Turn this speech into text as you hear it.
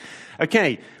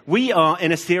Okay, we are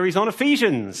in a series on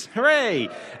Ephesians. Hooray!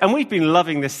 And we've been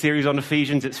loving this series on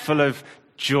Ephesians. It's full of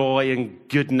joy and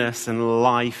goodness and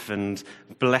life and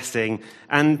blessing.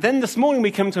 And then this morning we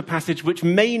come to a passage which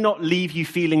may not leave you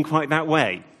feeling quite that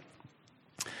way.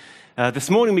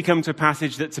 This morning we come to a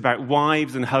passage that's about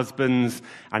wives and husbands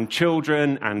and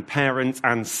children and parents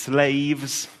and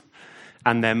slaves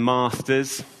and their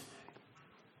masters.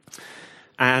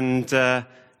 And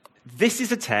this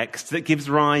is a text that gives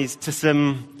rise to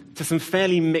some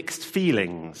fairly mixed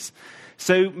feelings.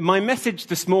 So my message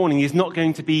this morning is not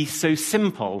going to be so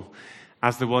simple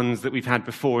as the ones that we've had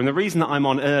before. And the reason that I'm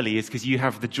on early is because you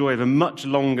have the joy of a much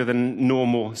longer than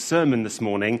normal sermon this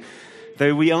morning,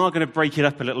 though we are going to break it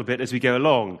up a little bit as we go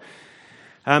along.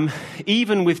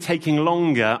 Even with taking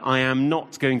longer, I am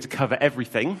not going to cover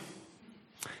everything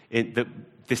that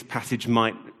this passage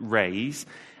might raise.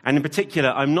 And in particular,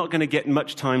 I'm not going to get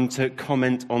much time to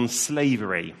comment on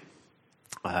slavery.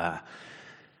 I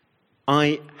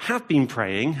have been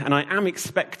praying, and I am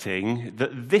expecting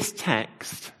that this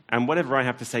text, and whatever I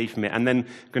have to say from it, and then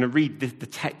I'm going to read the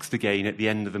text again at the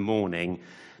end of the morning,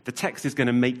 the text is going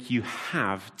to make you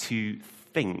have to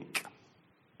think.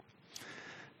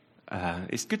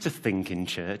 It's good to think in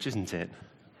church, isn't it?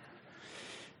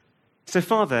 So,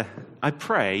 Father, I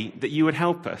pray that you would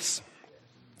help us,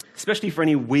 especially for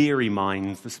any weary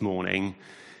minds this morning,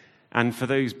 and for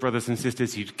those brothers and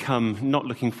sisters who'd come not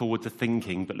looking forward to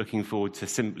thinking, but looking forward to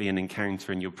simply an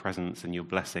encounter in your presence and your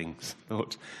blessings.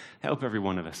 Lord, help every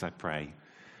one of us, I pray.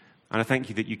 And I thank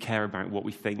you that you care about what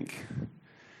we think,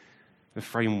 the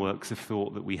frameworks of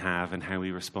thought that we have, and how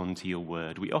we respond to your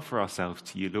word. We offer ourselves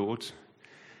to you, Lord,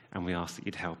 and we ask that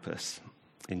you'd help us.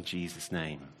 In Jesus'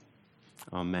 name.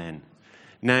 Amen.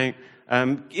 Now,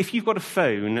 if you've got a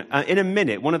phone, in a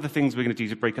minute, one of the things we're going to do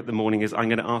to break up the morning is I'm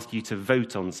going to ask you to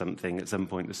vote on something at some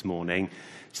point this morning.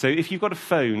 So if you've got a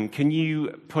phone, can you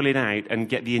pull it out and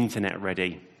get the internet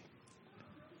ready?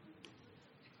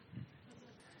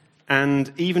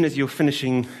 And even as you're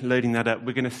finishing loading that up,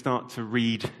 we're going to start to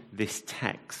read this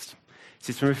text.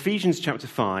 This is from Ephesians chapter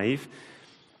 5,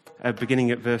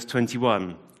 beginning at verse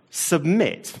 21.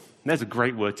 Submit. There's a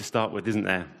great word to start with, isn't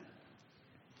there?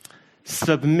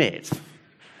 Submit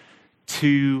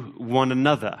to one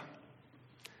another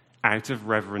out of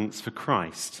reverence for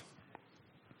Christ.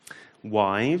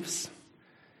 Wives,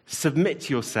 submit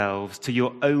yourselves to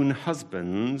your own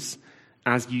husbands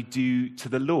as you do to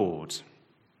the Lord.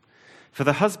 For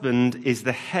the husband is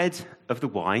the head of the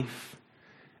wife,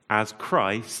 as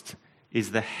Christ is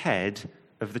the head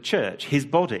of the church, his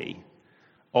body,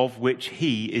 of which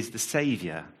he is the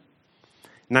Saviour.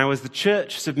 Now, as the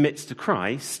church submits to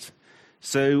Christ,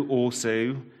 so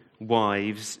also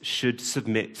wives should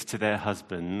submit to their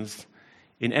husbands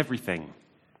in everything.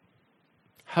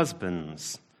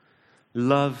 Husbands,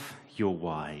 love your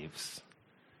wives.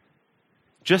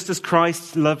 Just as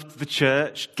Christ loved the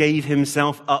church, gave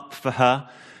himself up for her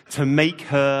to make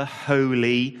her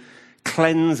holy,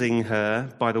 cleansing her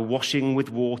by the washing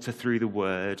with water through the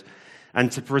word, and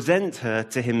to present her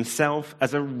to himself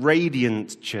as a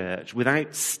radiant church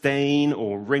without stain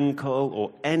or wrinkle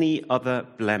or any other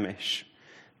blemish,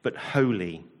 but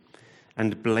holy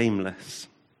and blameless.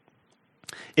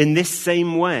 In this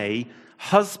same way,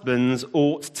 husbands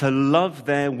ought to love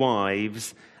their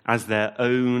wives as their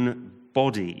own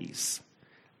bodies.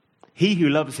 He who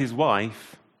loves his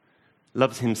wife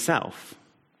loves himself.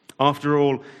 After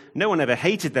all, no one ever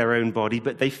hated their own body,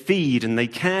 but they feed and they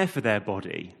care for their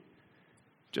body,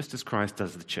 just as Christ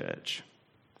does the church.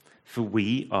 For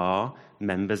we are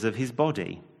members of his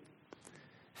body.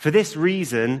 For this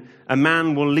reason, a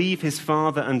man will leave his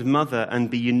father and mother and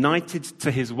be united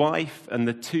to his wife, and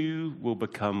the two will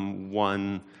become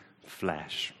one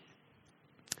flesh.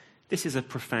 This is a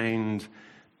profound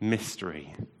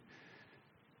mystery.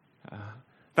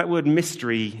 That word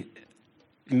mystery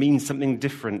means something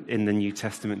different in the New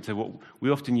Testament to what we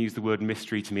often use the word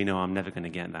mystery to mean, oh, I'm never going to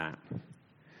get that.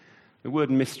 The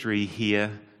word mystery here,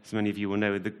 as many of you will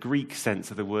know, the Greek sense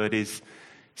of the word is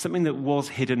something that was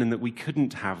hidden and that we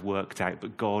couldn't have worked out,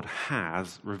 but God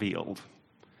has revealed.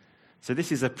 So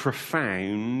this is a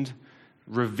profound,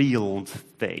 revealed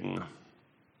thing.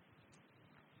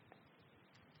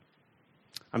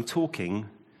 I'm talking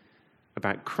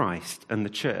about Christ and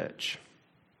the church.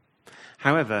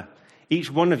 However, each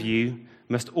one of you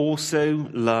must also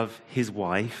love his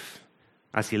wife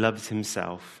as he loves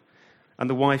himself, and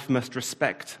the wife must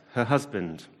respect her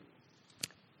husband.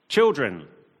 Children,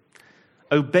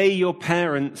 obey your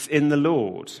parents in the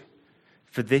Lord,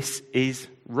 for this is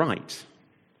right.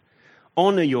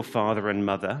 Honor your father and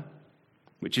mother,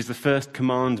 which is the first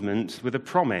commandment with a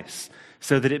promise,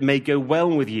 so that it may go well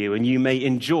with you and you may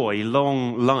enjoy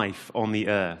long life on the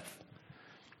earth.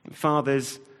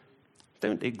 Fathers,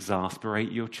 don't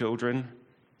exasperate your children.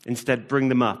 Instead, bring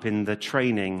them up in the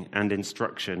training and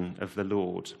instruction of the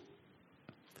Lord.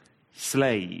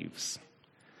 Slaves,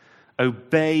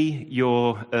 obey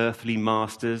your earthly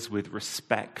masters with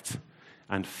respect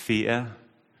and fear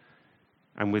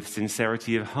and with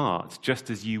sincerity of heart, just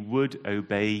as you would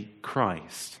obey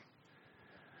Christ.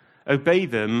 Obey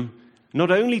them not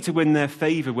only to win their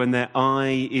favor when their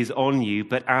eye is on you,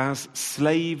 but as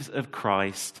slaves of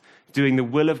Christ, doing the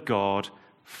will of God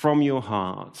from your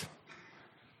heart.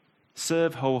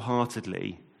 Serve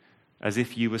wholeheartedly as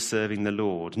if you were serving the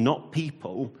Lord, not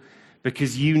people,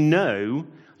 because you know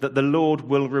that the Lord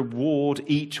will reward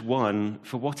each one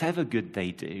for whatever good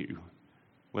they do,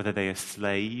 whether they are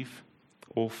slave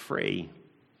or free.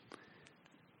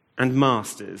 And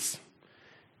masters,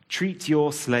 treat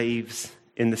your slaves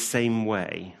in the same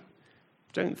way.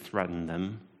 Don't threaten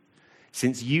them,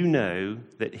 since you know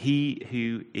that he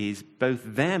who is both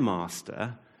their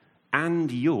master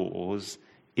and yours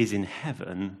is in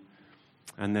heaven,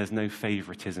 and there's no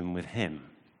favoritism with him.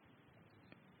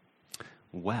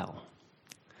 Well,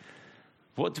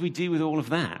 what do we do with all of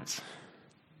that?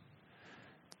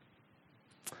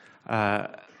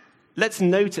 Let's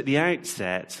note at the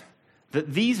outset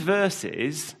that these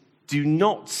verses do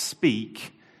not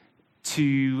speak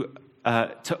they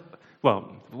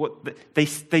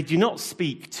do not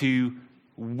speak to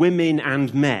women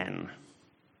and men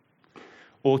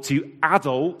or to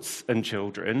adults and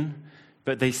children,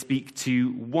 but they speak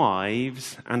to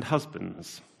wives and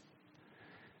husbands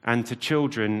and to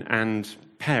children and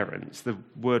parents. The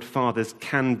word fathers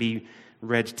can be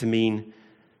read to mean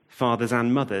fathers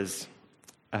and mothers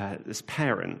as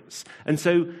parents. And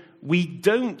so we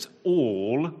don't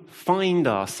all find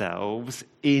ourselves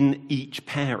in each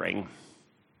pairing.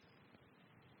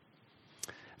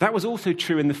 That was also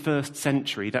true in the first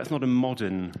century. That's not a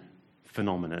modern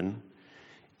phenomenon.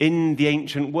 In the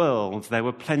ancient world, there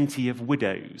were plenty of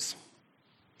widows.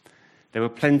 There were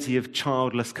plenty of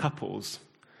childless couples.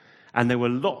 And there were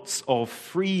lots of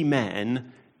free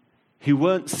men who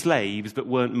weren't slaves but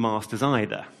weren't masters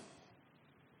either.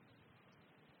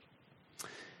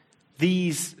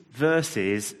 These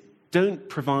verses don't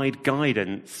provide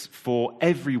guidance for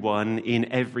everyone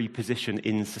in every position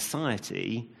in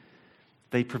society.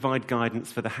 They provide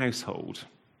guidance for the household,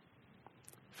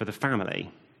 for the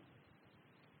family.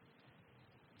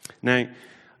 Now,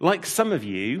 like some of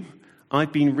you,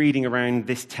 I've been reading around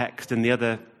this text and the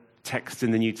other texts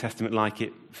in the New Testament like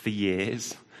it for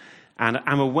years, and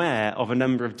I'm aware of a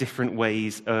number of different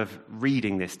ways of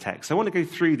reading this text. So I want to go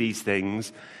through these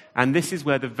things, and this is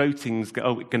where the voting's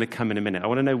going to come in a minute. I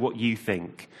want to know what you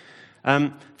think.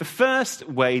 The first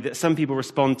way that some people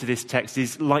respond to this text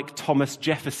is like Thomas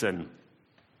Jefferson.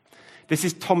 This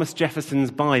is Thomas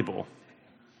Jefferson's Bible.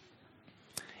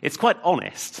 It's quite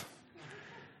honest.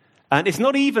 And it's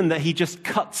not even that he just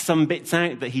cut some bits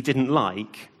out that he didn't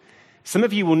like. Some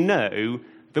of you will know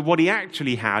that what he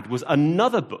actually had was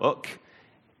another book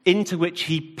into which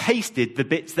he pasted the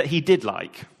bits that he did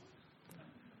like.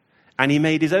 And he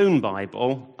made his own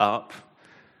Bible up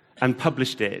and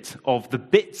published it of the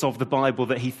bits of the Bible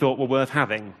that he thought were worth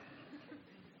having.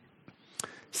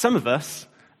 Some of us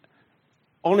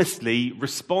honestly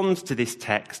respond to this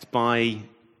text by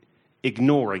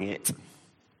ignoring it,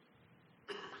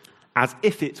 as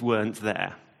if it weren't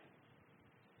there.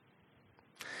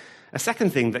 A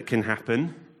second thing that can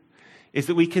happen is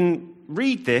that we can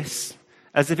read this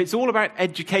as if it's all about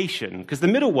education, because the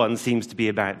middle one seems to be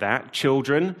about that,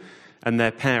 children and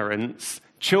their parents.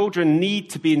 Children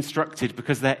need to be instructed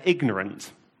because they're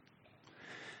ignorant.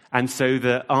 And so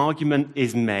the argument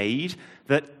is made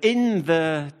that in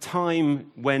the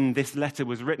time when this letter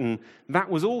was written, that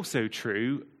was also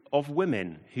true of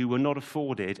women who were not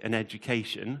afforded an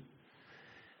education,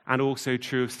 and also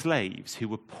true of slaves who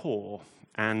were poor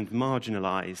and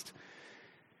marginalized.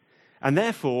 And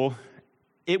therefore,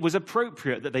 it was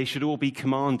appropriate that they should all be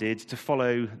commanded to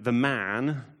follow the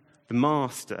man, the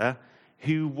master,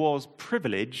 who was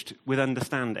privileged with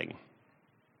understanding.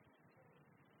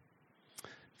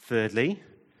 Thirdly,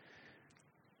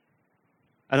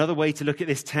 another way to look at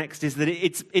this text is that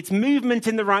it's movement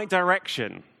in the right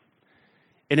direction.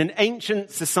 In an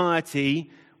ancient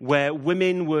society where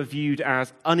women were viewed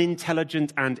as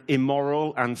unintelligent and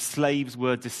immoral and slaves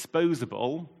were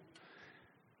disposable,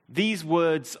 these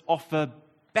words offer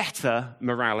better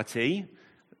morality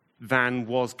than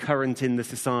was current in the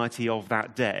society of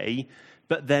that day,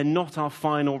 but they're not our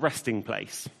final resting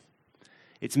place.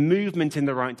 It's movement in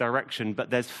the right direction,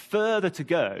 but there's further to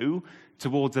go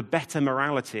towards a better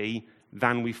morality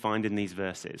than we find in these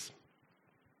verses.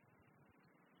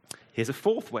 Here's a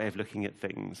fourth way of looking at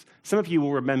things. Some of you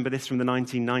will remember this from the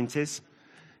 1990s.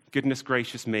 Goodness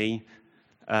gracious me,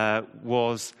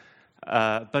 was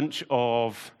a bunch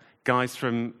of guys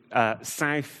from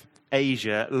South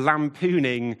Asia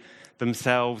lampooning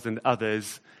themselves and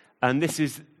others. And this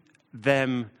is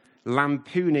them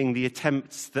lampooning the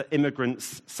attempts that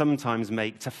immigrants sometimes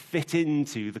make to fit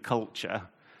into the culture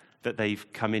that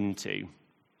they've come into.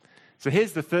 So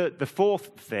here's the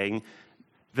fourth thing,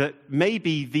 that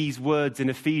maybe these words in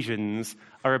Ephesians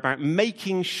are about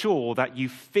making sure that you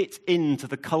fit into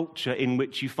the culture in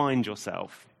which you find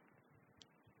yourself.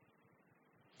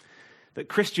 That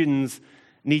Christians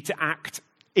need to act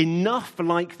enough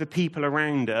like the people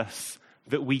around us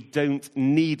that we don't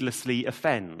needlessly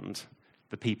offend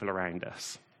the people around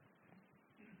us.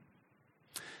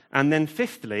 And then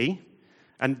fifthly,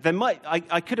 and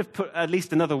I could have put at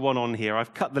least another one on here.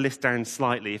 I've cut the list down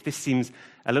slightly. If this seems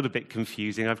a little bit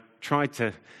confusing, I've tried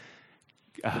to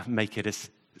make it as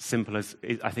simple as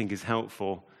I think is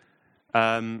helpful.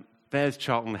 There's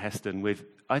Charlton Heston with,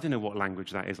 I don't know what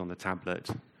language that is on the tablet.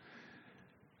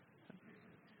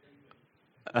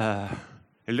 It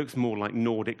looks more like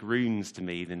Nordic runes to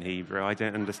me than Hebrew. I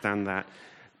don't understand that.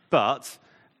 But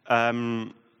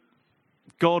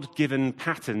God-given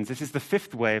patterns, this is the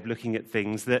fifth way of looking at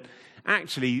things, that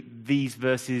actually these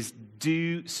verses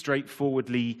do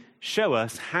straightforwardly show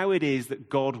us how it is that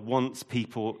God wants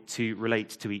people to relate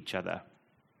to each other.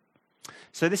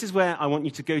 So this is where I want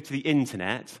you to go to the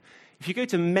internet. If you go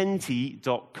to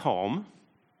menti.com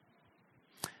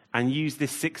and use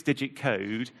this 6-digit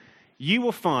code, you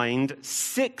will find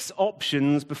 6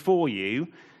 options before you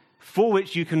for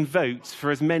which you can vote for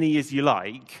as many as you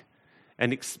like.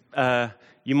 And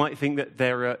you might think that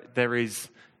there is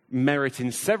merit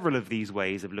in several of these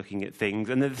ways of looking at things.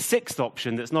 And then the 6th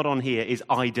option that's not on here is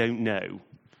I don't know.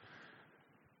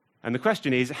 And the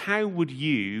question is, how would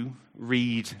you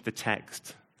read the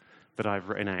text that I've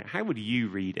written out? How would you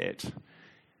read it?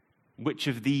 Which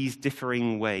of these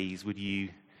differing ways would you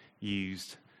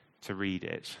use to read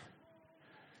it?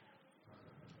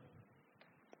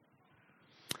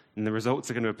 And the results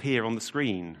are going to appear on the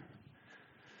screen.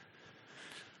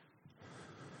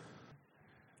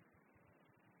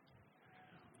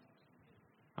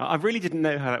 I really didn't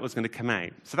know how that was going to come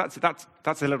out. So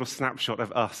that's a little snapshot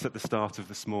of us at the start of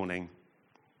this morning.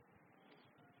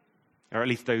 Or at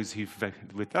least those who've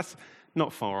voted with. That's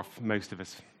not far off most of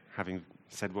us having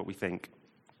said what we think.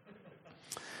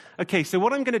 Okay, so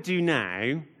what I'm going to do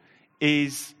now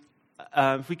is,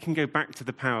 if we can go back to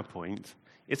the PowerPoint,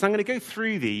 is I'm going to go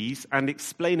through these and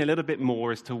explain a little bit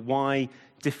more as to why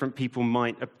different people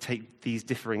might take these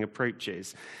differing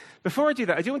approaches. Before I do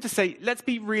that, I do want to say, let's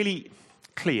be really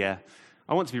clear.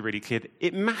 I want to be really clear that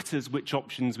it matters which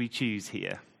options we choose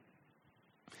here.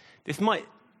 This might,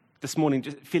 this morning,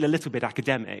 just feel a little bit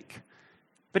academic,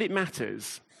 but it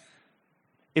matters.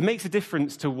 It makes a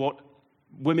difference to what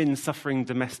women suffering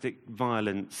domestic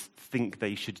violence think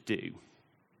they should do.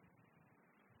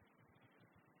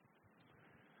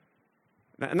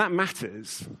 And that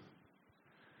matters.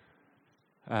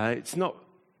 It's not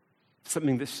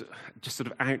something that's just sort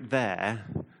of out there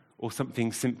or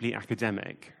something simply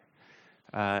academic.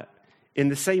 In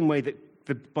the same way that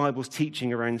the Bible's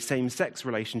teaching around same-sex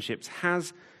relationships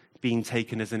has been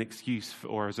taken as an excuse for,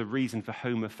 or as a reason for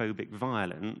homophobic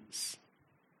violence,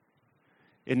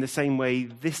 in the same way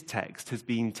this text has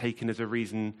been taken as a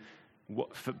reason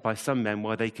by some men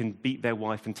why they can beat their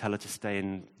wife and tell her to stay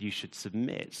and you should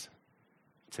submit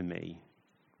to me.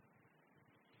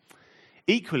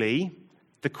 Equally,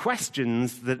 the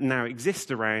questions that now exist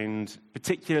around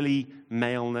particularly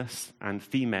maleness and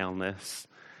femaleness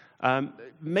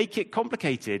make it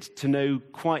complicated to know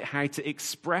quite how to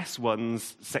express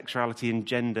one's sexuality and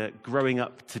gender growing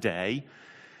up today.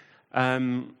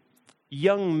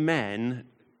 Young men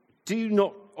do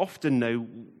not often know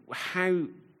how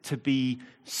to be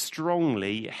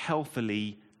strongly,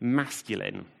 healthily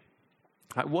masculine.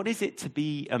 Like, what is it to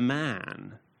be a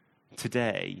man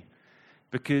today?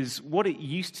 Because what it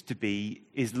used to be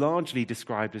is largely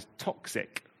described as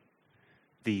toxic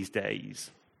these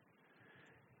days.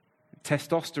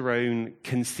 Testosterone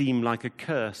can seem like a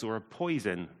curse or a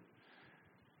poison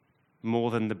more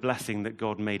than the blessing that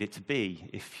God made it to be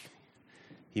if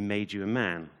he made you a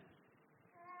man.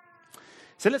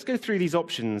 So let's go through these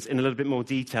options in a little bit more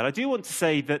detail. I do want to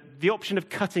say that the option of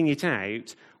cutting it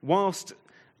out, whilst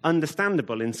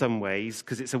understandable in some ways,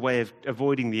 because it's a way of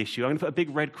avoiding the issue, I'm going to put a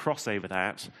big red cross over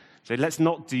that So let's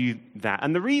not do that.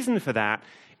 And the reason for that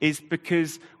is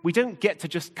because we don't get to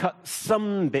just cut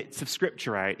some bits of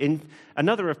Scripture out. In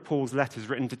another of Paul's letters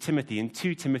written to Timothy, in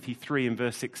 2 Timothy 3 and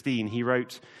verse 16, he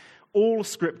wrote, "All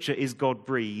Scripture is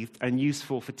God-breathed and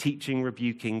useful for teaching,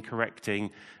 rebuking, correcting,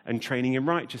 and training in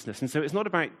righteousness." And so it's not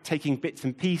about taking bits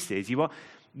and pieces.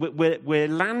 We're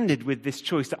landed with this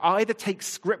choice to either take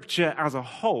Scripture as a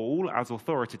whole, as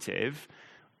authoritative,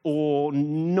 or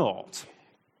not.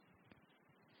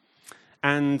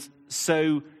 And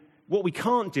so what we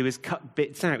can't do is cut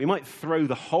bits out. We might throw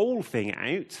the whole thing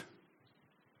out.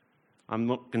 I'm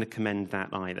not going to commend that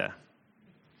either.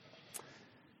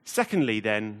 Secondly,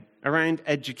 then, around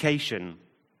education.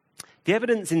 The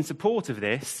evidence in support of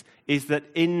this is that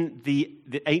in the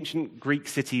ancient Greek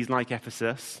cities like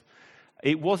Ephesus,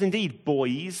 it was indeed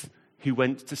boys who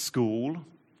went to school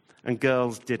and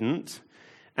girls didn't.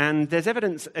 And there's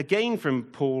evidence, again, from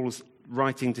Paul's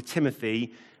writing to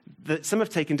Timothy, that some have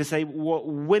taken to say what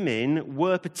women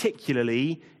were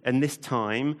particularly, in this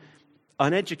time,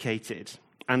 uneducated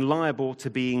and liable to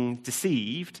being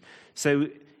deceived. So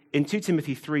in 2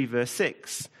 Timothy 3, verse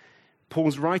 6,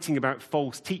 Paul's writing about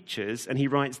false teachers, and he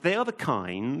writes, "They are the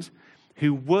kind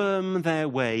who worm their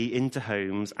way into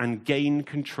homes and gain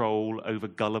control over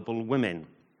gullible women,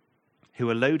 who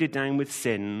are loaded down with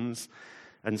sins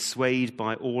and swayed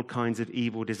by all kinds of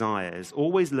evil desires,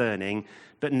 always learning,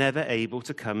 but never able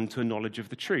to come to a knowledge of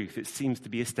the truth." It seems to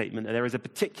be a statement that there is a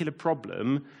particular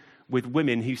problem with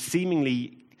women who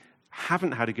seemingly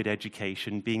haven't had a good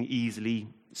education being easily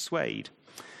swayed.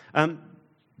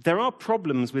 There are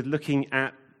problems with looking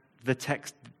at the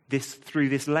text through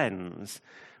this lens.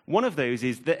 One of those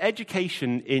is that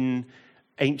education in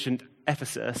ancient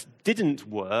Ephesus didn't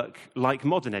work like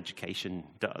modern education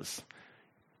does.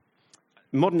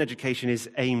 Modern education is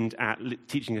aimed at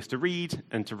teaching us to read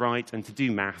and to write and to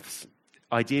do maths,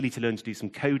 ideally to learn to do some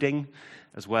coding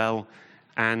as well,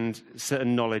 and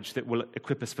certain knowledge that will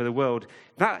equip us for the world.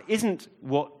 That isn't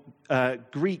what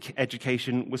Greek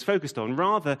education was focused on.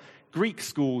 Rather, Greek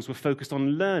schools were focused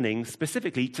on learning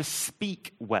specifically to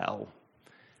speak well.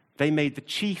 They made the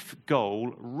chief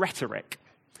goal rhetoric,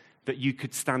 that you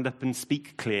could stand up and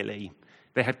speak clearly.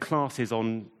 They had classes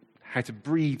on how to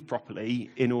breathe properly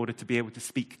in order to be able to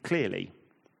speak clearly,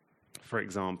 for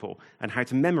example, and how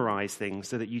to memorize things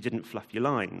so that you didn't fluff your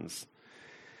lines.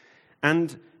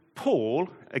 And Paul,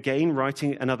 again,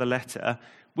 writing another letter,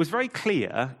 was very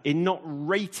clear in not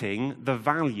rating the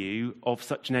value of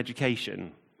such an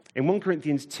education. In 1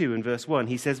 Corinthians 2 and verse 1,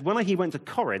 he says, when he went to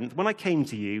Corinth, when I came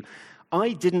to you,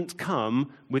 I didn't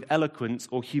come with eloquence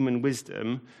or human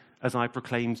wisdom as I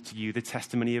proclaimed to you the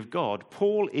testimony of God.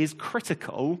 Paul is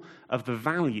critical of the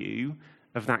value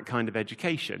of that kind of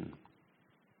education.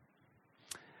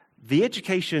 The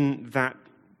education that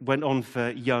went on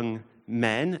for young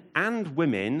men and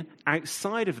women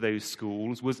outside of those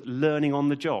schools was learning on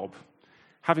the job.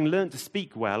 Having learned to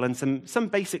speak well and some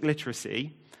basic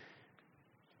literacy,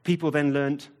 people then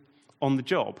learnt on the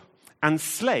job. And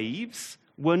slaves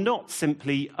were not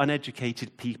simply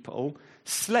uneducated people.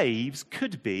 Slaves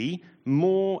could be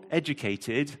more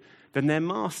educated than their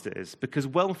masters because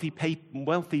wealthy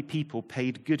people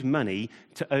paid good money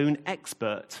to own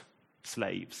expert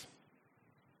slaves.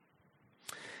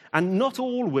 And not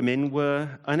all women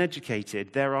were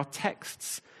uneducated. There are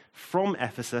texts from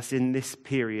Ephesus in this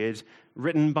period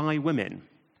written by women.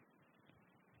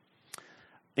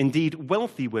 Indeed,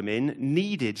 wealthy women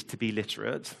needed to be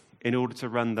literate in order to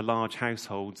run the large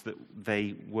households that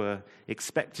they were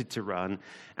expected to run.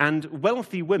 And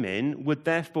wealthy women would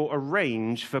therefore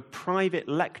arrange for private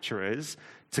lecturers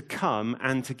to come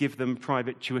and to give them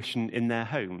private tuition in their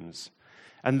homes.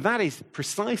 And that is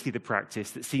precisely the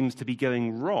practice that seems to be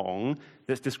going wrong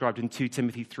that's described in 2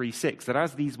 Timothy 3:6, that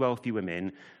as these wealthy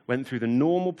women went through the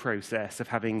normal process of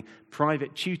having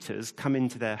private tutors come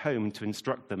into their home to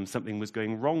instruct them, something was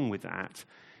going wrong with that.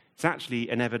 It's actually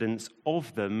an evidence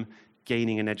of them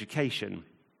gaining an education.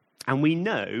 And we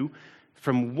know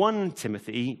from 1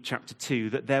 Timothy chapter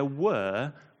 2 that there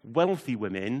were wealthy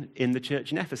women in the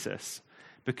church in Ephesus,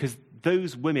 because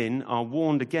those women are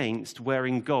warned against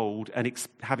wearing gold and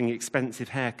having expensive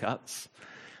haircuts.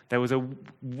 There was a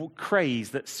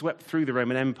craze that swept through the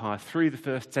Roman Empire through the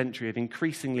first century of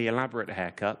increasingly elaborate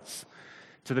haircuts,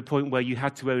 to the point where you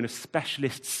had to own a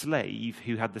specialist slave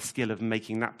who had the skill of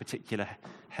making that particular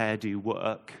hairdo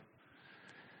work.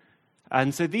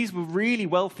 And so these were really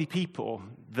wealthy people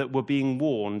that were being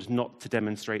warned not to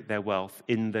demonstrate their wealth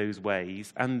in those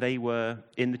ways, and they were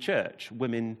in the church,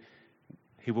 women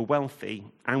who were wealthy,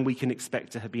 and we can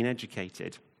expect to have been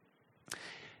educated.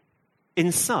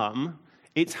 In some,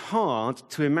 it's hard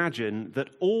to imagine that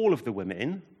all of the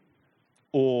women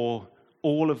or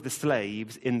all of the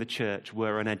slaves in the church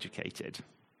were uneducated.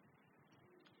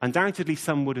 Undoubtedly,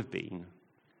 some would have been,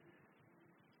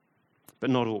 but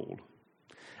not all.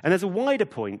 And there's a wider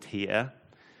point here.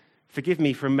 Forgive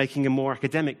me for making a more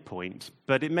academic point,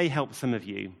 but it may help some of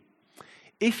you.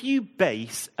 If you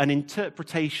base an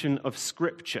interpretation of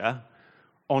Scripture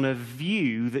on a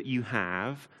view that you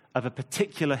have of a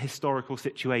particular historical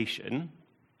situation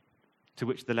to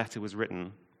which the letter was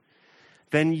written,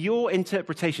 then your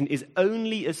interpretation is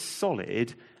only as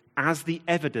solid as the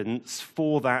evidence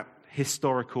for that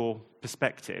historical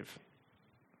perspective.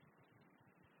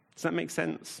 Does that make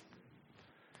sense?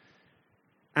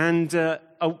 And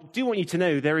I do want you to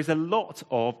know there is a lot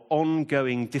of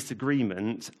ongoing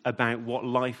disagreement about what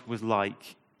life was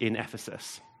like in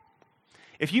Ephesus.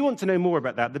 If you want to know more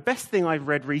about that, the best thing I've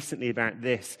read recently about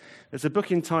this, there's a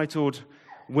book entitled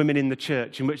Women in the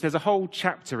Church, in which there's a whole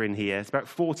chapter in here, it's about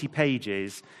 40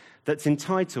 pages, that's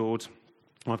entitled,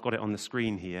 I've got it on the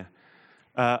screen here,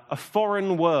 A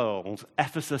Foreign World,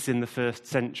 Ephesus in the First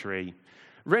Century,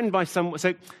 written by someone.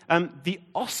 So the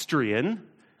Austrian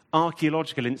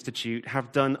Archaeological Institute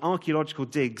have done archaeological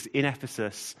digs in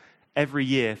Ephesus every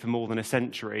year for more than a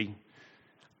century,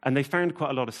 and they found quite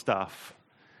a lot of stuff.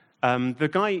 The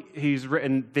guy who's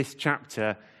written this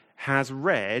chapter has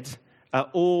read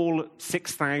all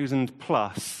 6,000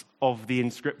 plus of the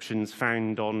inscriptions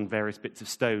found on various bits of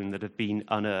stone that have been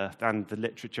unearthed, and the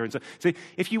literature and so. So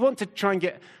if you want to try and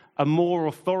get a more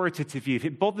authoritative view, if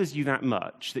it bothers you that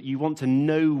much that you want to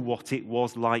know what it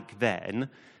was like then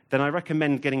I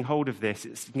recommend getting hold of this.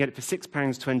 You can get it for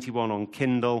 £6.21 on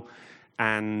Kindle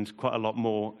and quite a lot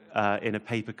more in a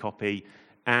paper copy.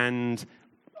 And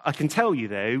I can tell you,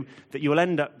 though, that you'll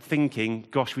end up thinking,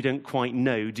 gosh, we don't quite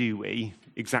know, do we,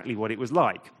 exactly what it was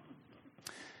like.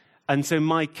 And so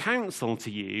my counsel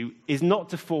to you is not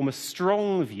to form a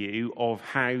strong view of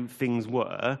how things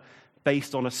were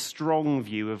based on a strong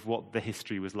view of what the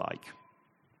history was like.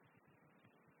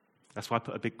 That's why I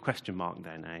put a big question mark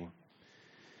there now.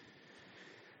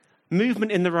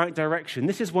 Movement in the right direction.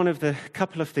 This is one of the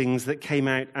couple of things that came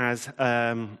out as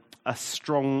a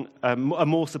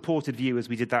more supported view as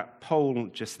we did that poll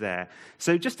just there.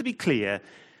 So just to be clear,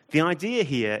 the idea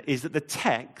here is that the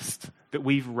text that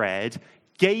we've read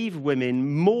gave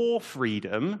women more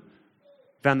freedom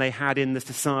than they had in the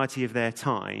society of their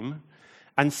time.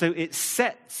 And so it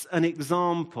sets an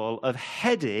example of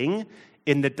heading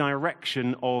in the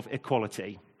direction of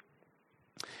equality.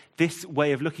 This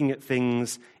way of looking at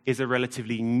things is a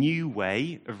relatively new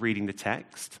way of reading the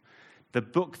text. The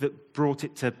book that brought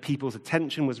it to people's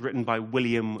attention was written by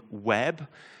William Webb,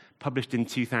 published in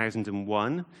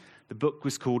 2001. The book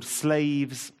was called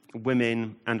Slaves,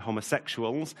 Women, and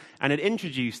Homosexuals, and it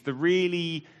introduced the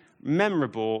really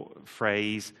memorable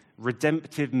phrase,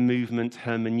 redemptive movement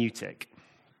hermeneutic,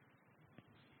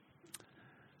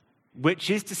 which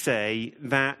is to say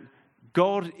that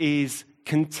God is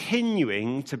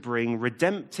continuing to bring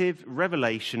redemptive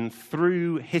revelation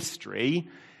through history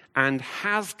and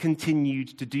has continued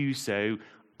to do so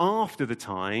after the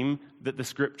time that the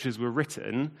scriptures were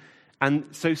written. And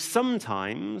so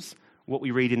sometimes what we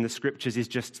read in the scriptures is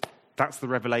just, that's the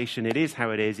revelation, it is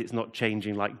how it is, it's not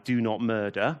changing, like do not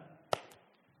murder.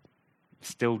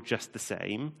 Still just the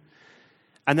same.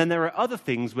 And then there are other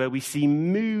things where we see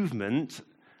movement,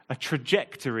 a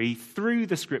trajectory through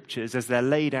the scriptures as they're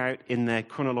laid out in their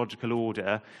chronological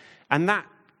order, and that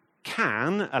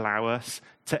can allow us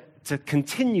to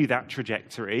continue that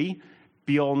trajectory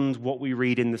beyond what we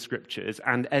read in the scriptures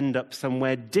and end up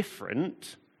somewhere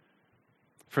different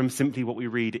from simply what we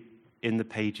read in the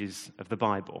pages of the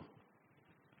Bible.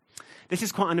 This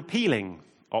is quite an appealing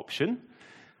option.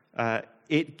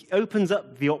 It opens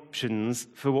up the options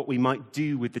for what we might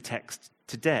do with the text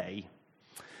today.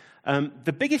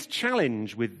 The biggest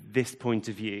challenge with this point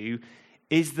of view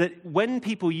is that when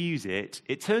people use it,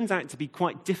 it turns out to be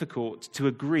quite difficult to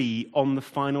agree on the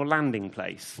final landing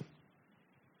place.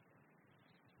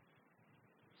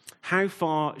 How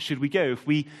far should we go if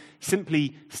we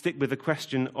simply stick with the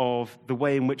question of the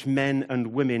way in which men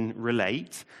and women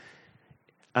relate?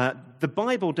 The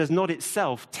Bible does not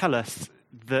itself tell us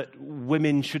that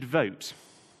women should vote.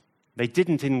 They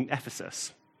didn't in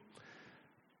Ephesus.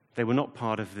 They were not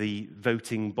part of the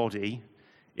voting body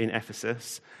in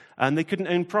Ephesus, and they couldn't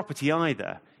own property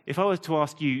either. If I was to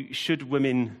ask you, should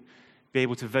women be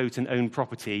able to vote and own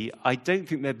property, I don't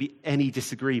think there'd be any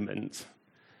disagreement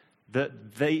that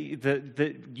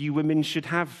you women should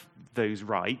have those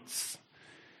rights,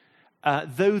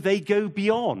 though they go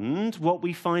beyond what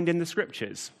we find in the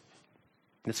scriptures.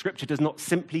 The Scripture does not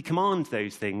simply command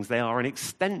those things. They are an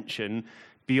extension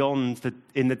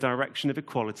in the direction of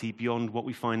equality beyond what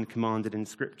we find commanded in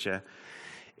Scripture.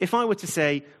 If I were to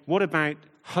say, what about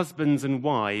husbands and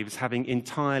wives having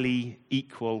entirely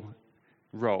equal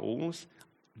roles,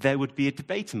 there would be a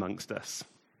debate amongst us.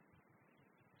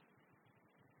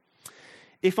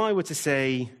 If I were to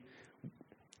say,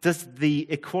 does the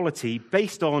equality,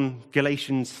 based on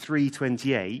Galatians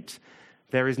 3:28,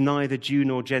 there is neither Jew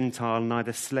nor Gentile,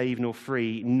 neither slave nor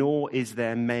free, nor is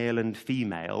there male and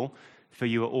female, for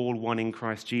you are all one in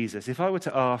Christ Jesus. If I were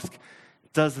to ask,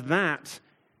 does that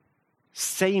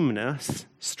sameness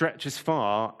stretch as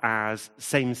far as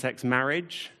same-sex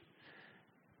marriage,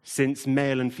 since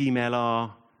male and female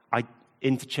are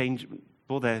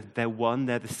interchangeable, they're one,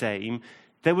 they're the same,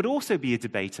 there would also be a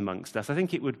debate amongst us. I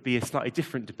think it would be a slightly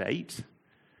different debate.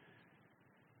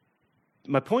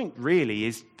 My point really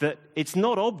is that it's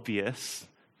not obvious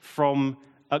from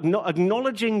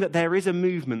acknowledging that there is a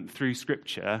movement through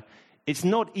Scripture, it's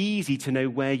not easy to know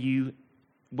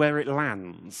where it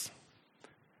lands,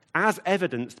 as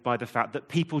evidenced by the fact that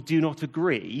people do not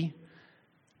agree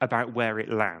about where it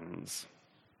lands.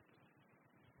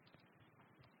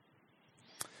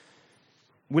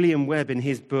 William Webb, in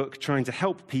his book, trying to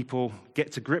help people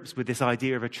get to grips with this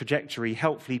idea of a trajectory,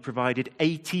 helpfully provided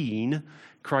 18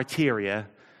 criteria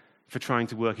for trying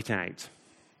to work it out,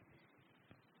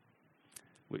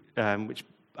 which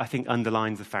I think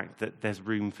underlines the fact that there's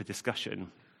room for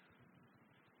discussion.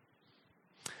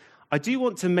 I do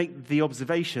want to make the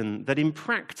observation that in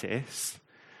practice,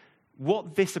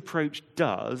 what this approach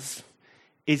does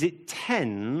is it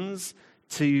tends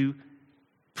to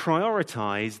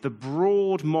prioritize the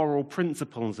broad moral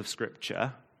principles of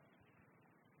Scripture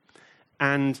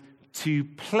and to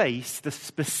place the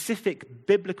specific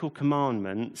biblical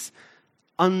commandments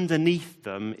underneath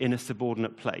them in a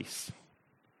subordinate place.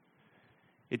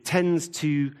 It tends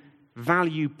to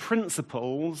value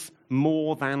principles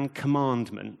more than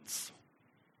commandments.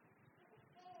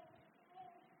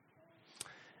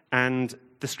 And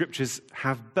the Scriptures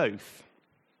have both.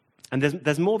 And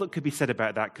there's more that could be said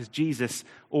about that, because Jesus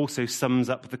also sums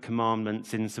up the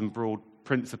commandments in some broad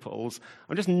principles.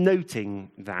 I'm just noting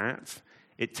that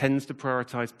it tends to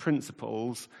prioritize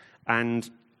principles and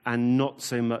not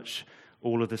so much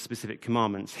all of the specific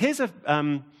commandments.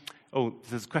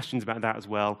 There's questions about that as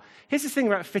well. Here's the thing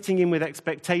about fitting in with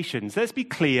expectations. Let's be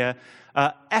clear.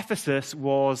 Ephesus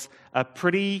was a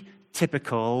pretty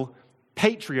typical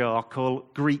patriarchal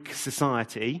Greek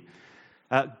society.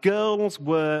 Girls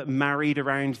were married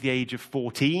around the age of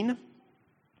 14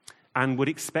 and would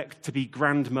expect to be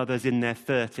grandmothers in their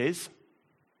 30s.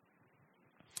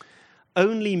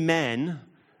 Only men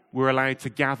were allowed to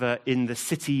gather in the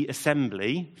city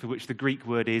assembly, for which the Greek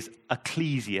word is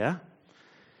ecclesia,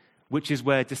 which is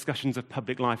where discussions of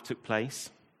public life took place.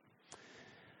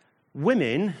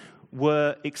 Women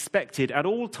were expected at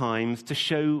all times to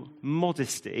show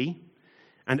modesty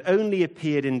and only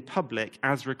appeared in public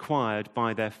as required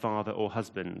by their father or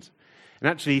husband. And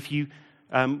actually, if you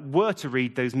were to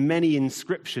read those many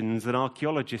inscriptions that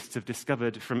archaeologists have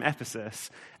discovered from Ephesus,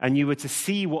 and you were to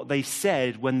see what they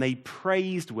said when they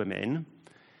praised women,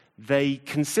 they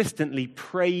consistently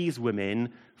praise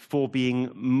women for being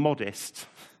modest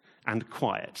and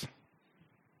quiet.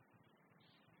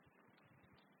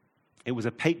 It was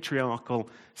a patriarchal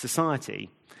society.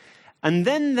 And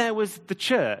then there was the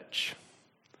church,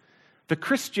 the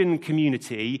Christian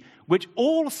community, which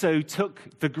also took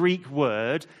the Greek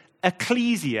word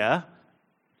ecclesia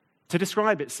to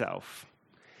describe itself.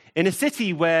 In a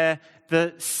city where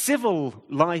the civil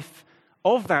life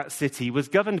of that city was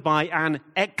governed by an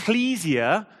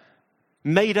ecclesia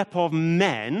made up of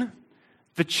men,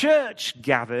 the church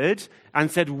gathered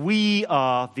and said, we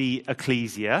are the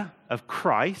ecclesia of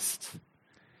Christ.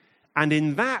 And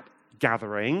in that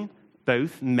gathering,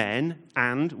 both men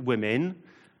and women,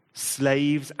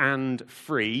 slaves and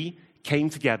free,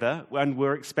 came together and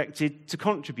were expected to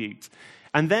contribute.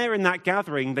 And there in that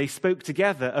gathering, they spoke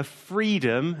together of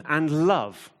freedom and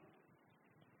love,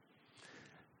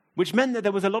 which meant that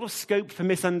there was a lot of scope for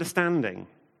misunderstanding.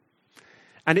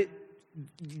 And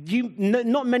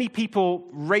not many people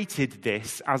rated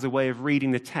this as a way of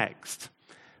reading the text,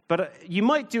 but you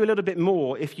might do a little bit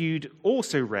more if you'd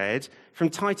also read from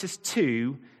Titus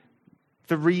 2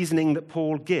 the reasoning that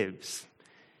Paul gives.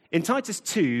 In Titus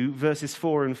 2, verses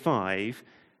 4 and 5,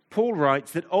 Paul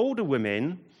writes that older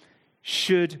women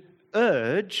should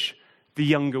urge the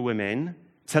younger women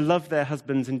to love their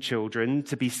husbands and children,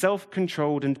 to be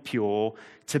self-controlled and pure,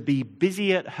 to be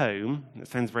busy at home, that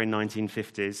sounds very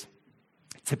 1950s,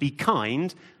 to be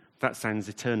kind, that sounds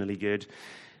eternally good,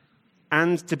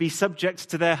 and to be subject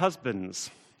to their husbands.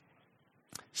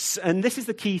 And this is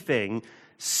the key thing,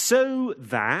 so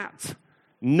that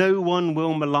no one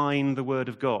will malign the word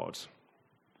of God.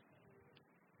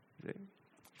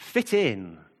 Fit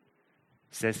in,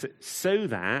 says, so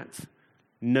that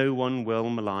no one will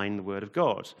malign the word of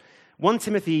God. 1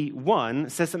 Timothy 1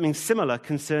 says something similar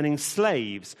concerning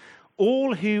slaves.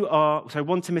 1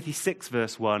 Timothy 6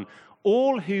 verse 1,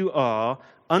 all who are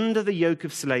under the yoke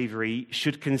of slavery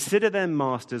should consider their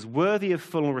masters worthy of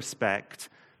full respect,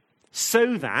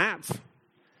 so that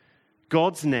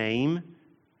God's name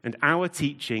and our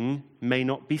teaching may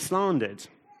not be slandered.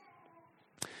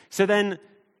 So then,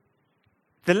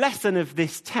 the lesson of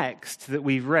this text that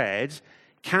we've read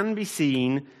can be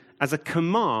seen as a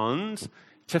command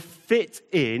to fit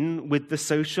in with the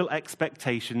social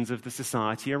expectations of the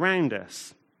society around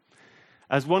us.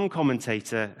 As one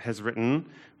commentator has written,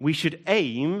 we should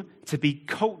aim to be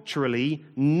culturally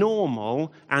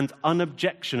normal and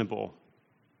unobjectionable.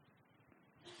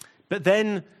 But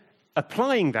then,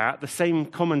 applying that, the same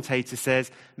commentator says,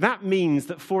 that means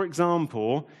that, for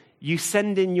example, you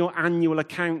send in your annual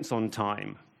accounts on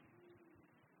time.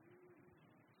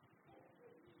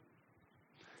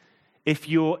 If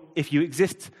you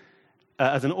exist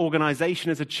as an organization,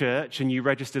 as a church, and you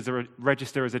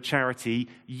register as a charity,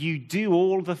 you do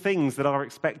all the things that are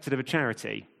expected of a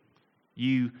charity.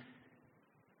 You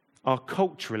are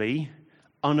culturally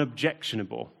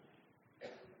unobjectionable.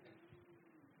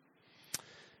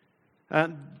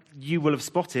 You will have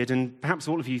spotted, and perhaps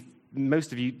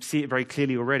most of you see it very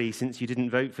clearly already since you didn't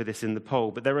vote for this in the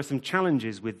poll, but there are some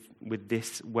challenges with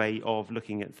this way of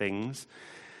looking at things.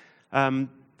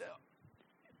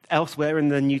 Elsewhere in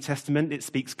the New Testament, it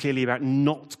speaks clearly about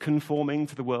not conforming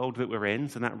to the world that we're in,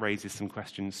 so that raises some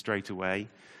questions straight away.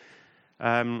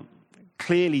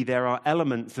 Clearly, there are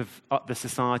elements of the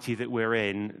society that we're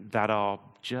in that are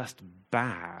just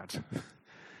bad.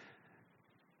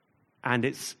 And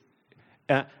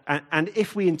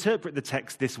if we interpret the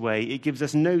text this way, it gives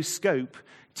us no scope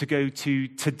to go to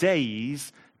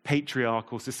today's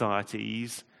patriarchal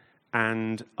societies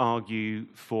and argue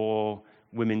for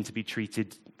women to be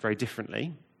treated very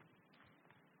differently.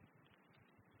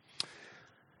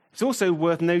 It's also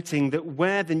worth noting that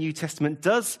where the New Testament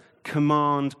does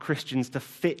command Christians to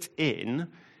fit in,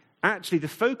 actually the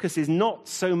focus is not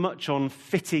so much on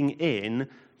fitting in,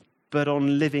 but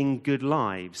on living good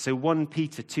lives. So 1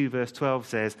 Peter 2 verse 12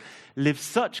 says, live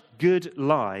such good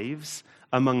lives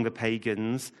among the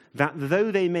pagans that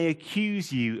though they may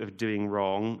accuse you of doing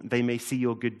wrong, they may see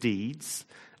your good deeds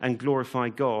and glorify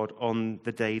God on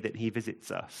the day that he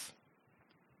visits us.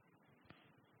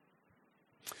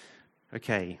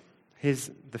 Okay, here's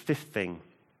the fifth thing.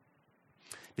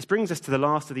 This brings us to the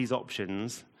last of these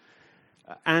options,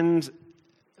 and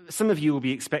some of you will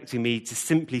be expecting me to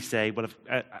simply say, well,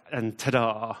 and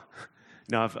ta-da.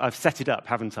 No, I've set it up,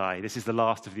 haven't I? This is the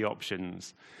last of the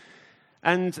options.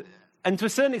 And to a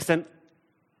certain extent,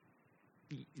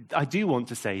 I do want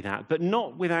to say that, but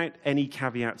not without any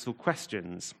caveats or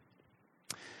questions.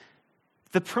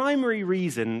 The primary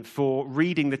reason for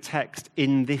reading the text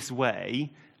in this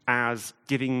way, as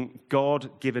giving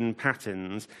God-given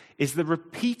patterns, is the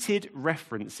repeated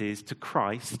references to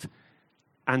Christ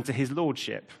and to his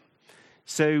lordship.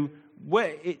 So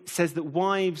where it says that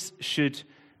wives should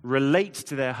relate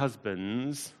to their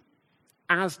husbands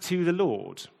as to the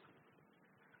Lord.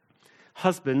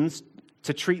 Husbands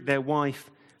to treat their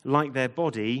wife like their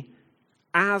body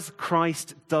as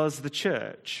Christ does the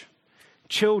church.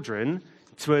 Children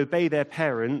to obey their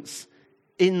parents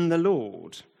in the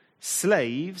Lord.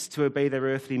 Slaves to obey their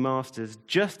earthly masters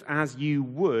just as you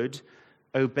would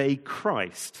obey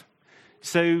Christ.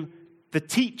 So the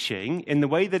teaching, in the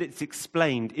way that it's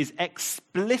explained, is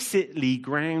explicitly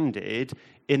grounded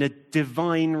in a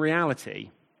divine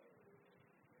reality.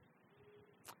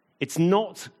 It's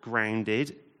not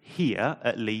grounded, here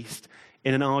at least,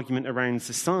 in an argument around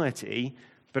society,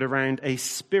 but around a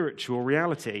spiritual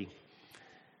reality.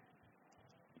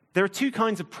 There are two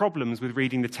kinds of problems with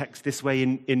reading the text this way,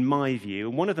 in my view,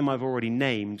 and one of them I've already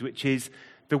named, which is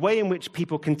the way in which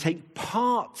people can take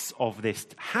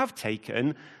have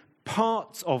taken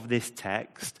parts of this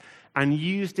text and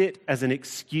used it as an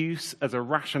excuse, as a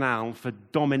rationale for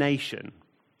domination,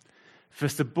 for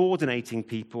subordinating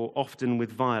people, often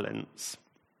with violence.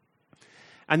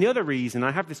 And the other reason,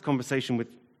 I have this conversation with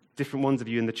different ones of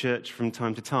you in the church from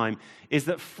time to time, is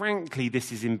that frankly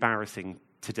this is embarrassing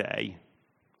today.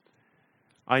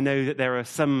 I know that there are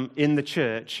some in the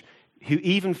church who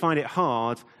even find it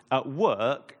hard at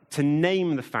work to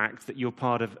name the fact that you're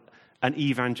part of an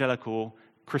evangelical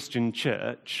Christian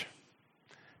church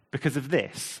because of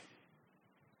this.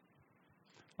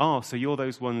 Oh, so you're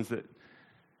those ones that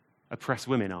oppress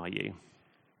women, are you?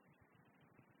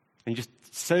 And you just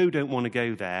so don't want to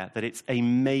go there that it's a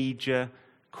major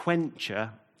quencher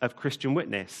of Christian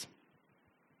witness.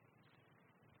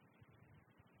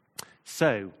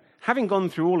 So, having gone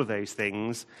through all of those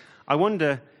things, I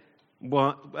wonder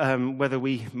whether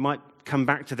we might come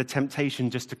back to the temptation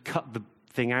just to cut the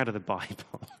thing out of the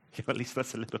Bible. At least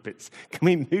that's a little bit. Can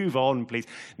we move on, please?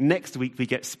 Next week we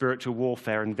get spiritual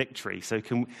warfare and victory. So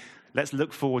let's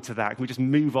look forward to that. Can we just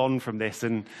move on from this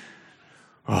and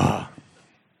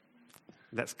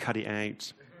let's cut it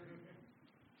out?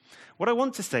 What I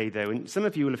want to say, though, and some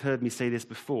of you will have heard me say this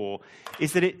before,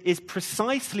 is that it is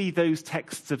precisely those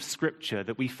texts of Scripture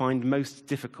that we find most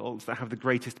difficult that have the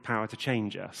greatest power to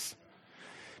change us.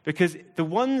 Because the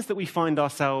ones that we find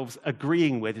ourselves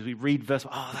agreeing with as we read verse,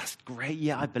 oh, that's great,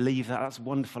 yeah, I believe that, that's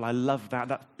wonderful, I love that,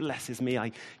 that blesses me,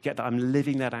 I get that, I'm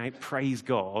living that out, praise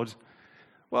God.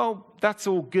 Well, that's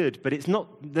all good, but there's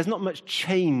not much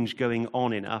change going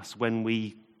on in us when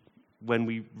we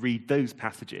read those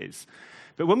passages.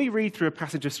 But when we read through a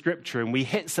passage of Scripture and we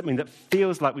hit something that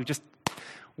feels like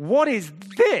what is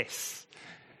this?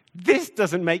 This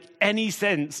doesn't make any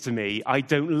sense to me. I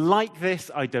don't like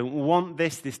this. I don't want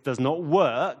this. This does not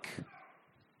work.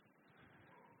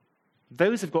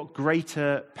 Those have got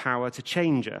greater power to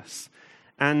change us.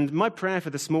 And my prayer for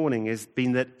this morning has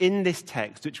been that in this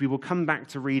text, which we will come back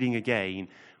to reading again,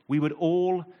 we would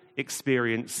all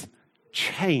experience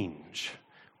change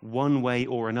one way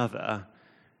or another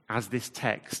as this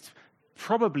text,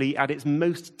 probably at its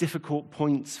most difficult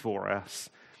points for us,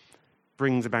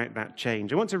 brings about that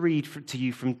change. I want to read to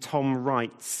you from Tom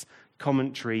Wright's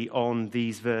commentary on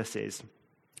these verses,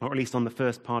 or at least on the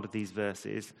first part of these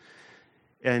verses,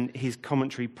 and his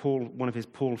commentary, one of his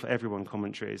Paul for Everyone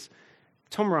commentaries.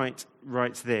 Tom Wright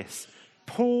writes this: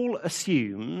 Paul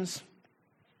assumes,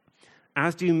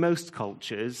 as do most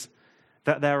cultures,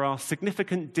 that there are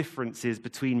significant differences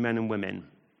between men and women.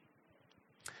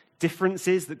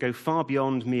 Differences that go far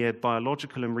beyond mere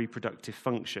biological and reproductive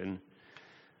function,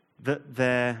 that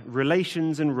their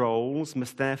relations and roles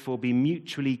must therefore be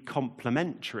mutually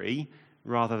complementary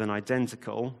rather than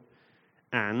identical,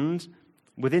 and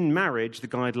within marriage the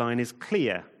guideline is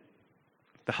clear.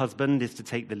 The husband is to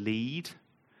take the lead,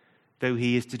 though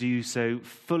he is to do so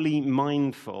fully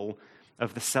mindful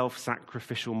of the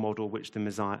self-sacrificial model which the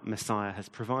Messiah has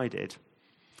provided.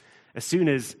 As soon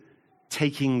as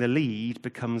taking the lead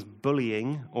becomes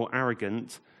bullying or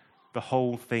arrogant, the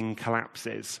whole thing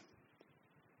collapses.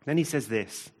 Then he says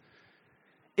this: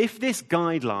 if this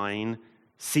guideline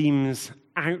seems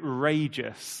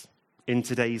outrageous in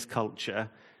today's culture,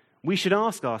 we should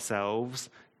ask ourselves,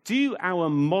 do our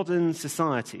modern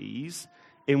societies,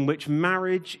 in which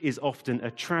marriage is often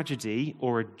a tragedy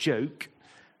or a joke,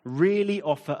 really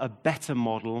offer a better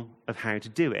model of how to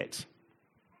do it?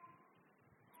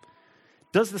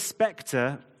 Does the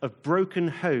spectre of broken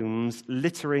homes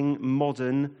littering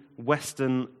modern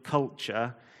Western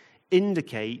culture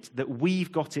indicate that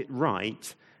we've got it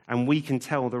right and we can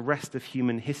tell the rest of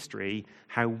human history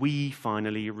how we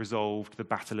finally resolved the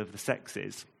battle of the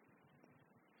sexes?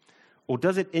 Or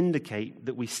does it indicate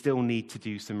that we still need to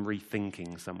do some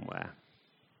rethinking somewhere?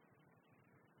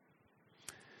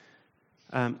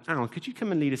 Al, could you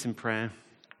come and lead us in prayer?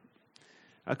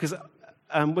 Because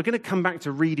we're going to come back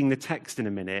to reading the text in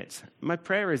a minute. My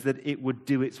prayer is that it would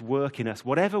do its work in us,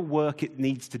 whatever work it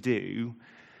needs to do.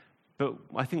 But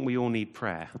I think we all need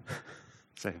prayer.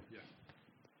 So. Yeah.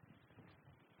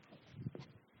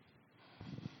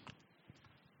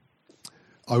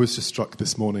 I was just struck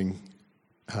this morning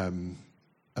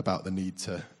about the need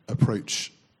to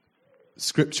approach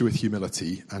Scripture with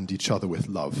humility and each other with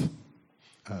love.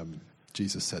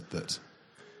 Jesus said that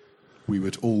we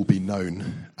would all be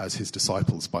known as his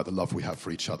disciples by the love we have for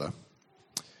each other.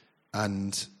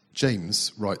 And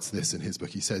James writes this in his book.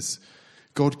 He says,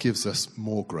 God gives us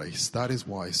more grace. That is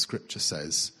why Scripture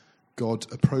says, God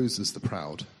opposes the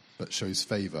proud, but shows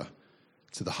favor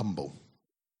to the humble.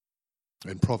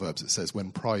 In Proverbs it says,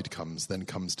 when pride comes, then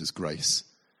comes disgrace,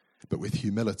 but with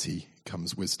humility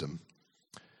comes wisdom.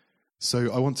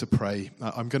 So I want to pray.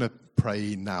 I'm going to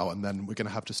pray now, and then we're going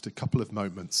to have just a couple of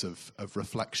moments of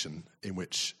reflection in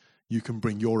which you can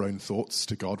bring your own thoughts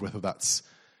to God, whether that's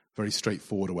very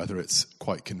straightforward or whether it's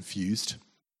quite confused.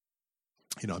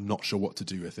 I'm not sure what to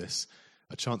do with this.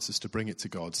 A chance is to bring it to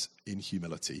God in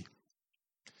humility.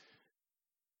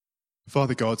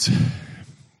 Father God,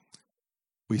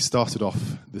 we started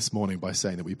off this morning by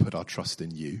saying that we put our trust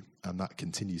in you, and that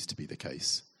continues to be the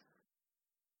case.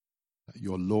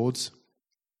 You're Lord,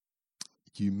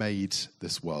 you made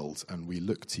this world, and we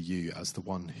look to you as the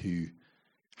one who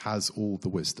has all the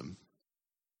wisdom.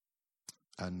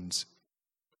 And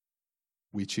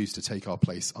we choose to take our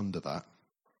place under that,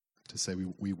 to say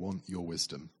we want your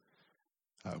wisdom.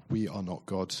 We are not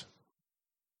God.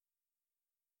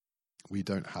 We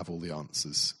don't have all the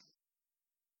answers.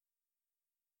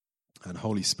 And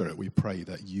Holy Spirit, we pray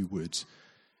that you would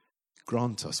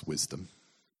grant us wisdom,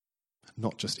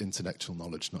 not just intellectual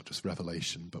knowledge, not just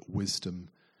revelation, but wisdom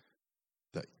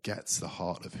that gets the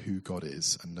heart of who God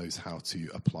is and knows how to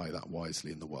apply that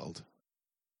wisely in the world.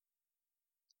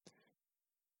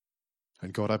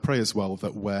 And God, I pray as well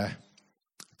that where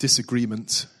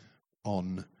disagreement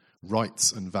on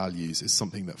rights and values is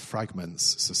something that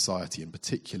fragments society, and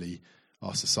particularly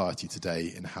our society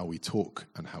today in how we talk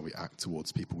and how we act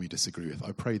towards people we disagree with,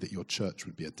 I pray that your church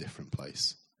would be a different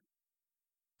place.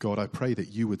 God, I pray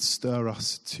that you would stir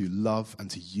us to love and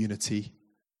to unity.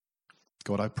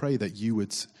 God, I pray that you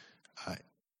would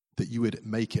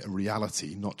make it a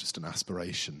reality, not just an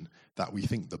aspiration, that we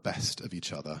think the best of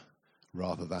each other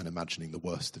rather than imagining the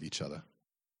worst of each other.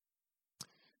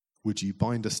 Would you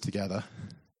bind us together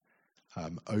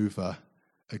over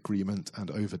agreement and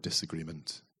over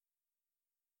disagreement?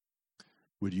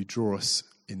 Would you draw us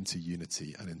into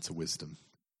unity and into wisdom?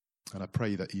 And I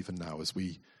pray that even now, as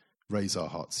we raise our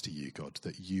hearts to you, God,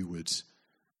 that you would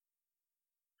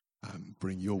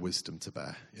bring your wisdom to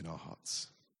bear in our hearts.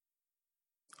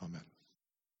 Amen.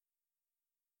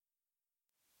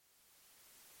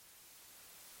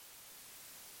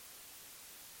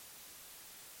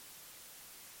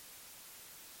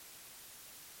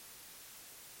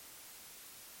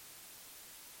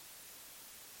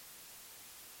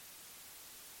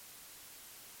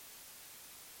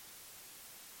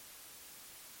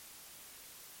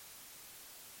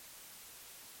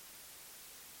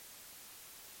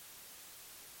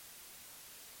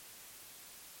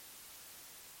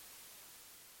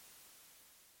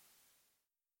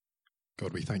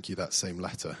 God, we thank you that same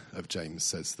letter of James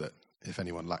says that if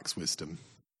anyone lacks wisdom,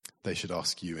 they should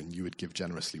ask you, and you would give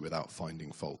generously without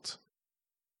finding fault.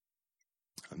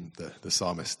 And the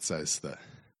psalmist says that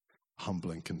humble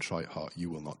and contrite heart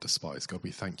you will not despise. God, we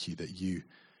thank you that you,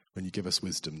 when you give us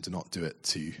wisdom, do not do it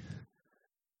to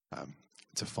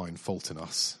find fault in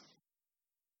us,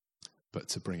 but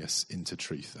to bring us into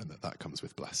truth, and that comes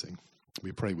with blessing.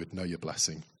 We pray we'd know your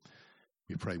blessing.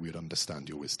 We pray we'd understand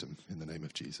your wisdom in the name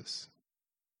of Jesus.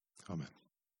 Amen.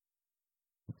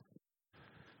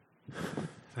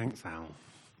 Thanks, Al.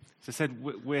 So I said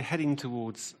we're heading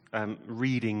towards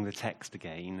reading the text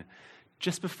again.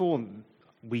 Just before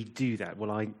we do that,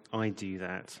 I do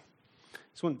that, I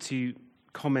just want to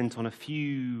comment on a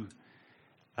few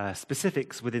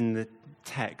specifics within the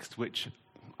text, which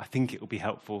I think it will be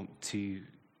helpful to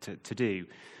do.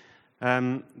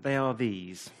 They are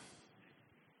these.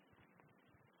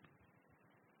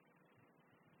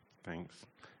 Thanks.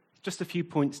 Just a few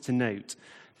points to note.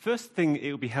 First thing it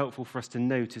will be helpful for us to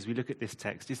note as we look at this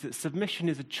text is that submission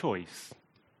is a choice.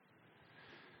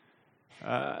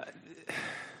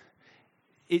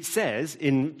 It says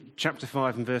in chapter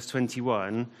 5 and verse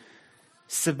 21,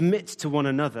 submit to one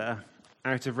another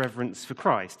out of reverence for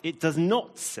Christ. It does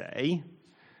not say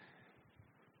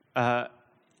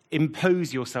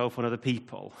impose yourself on other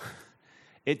people.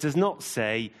 It does not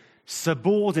say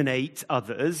subordinate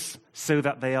others so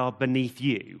that they are beneath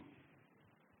you.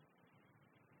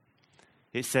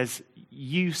 It says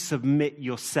you submit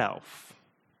yourself.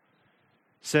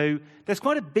 So there's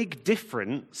quite a big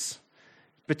difference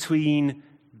between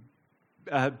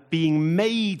being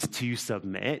made to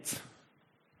submit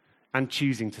and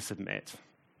choosing to submit.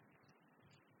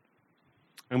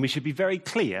 And we should be very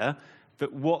clear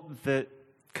that what the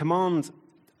command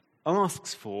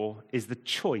asks for is the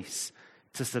choice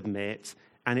to submit,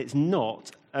 and it's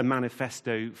not a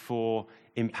manifesto for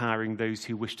empowering those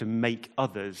who wish to make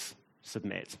others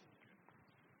submit.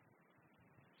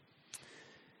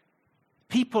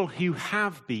 People who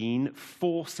have been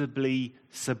forcibly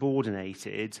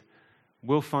subordinated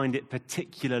will find it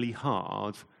particularly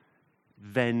hard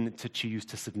then to choose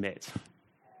to submit.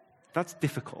 That's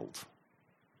difficult.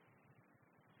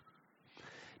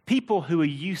 People who are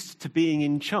used to being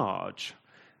in charge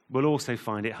will also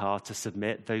find it hard to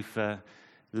submit, though for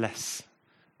less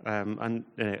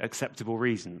acceptable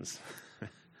reasons.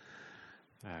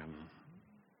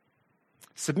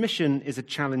 Submission is a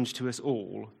challenge to us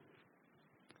all.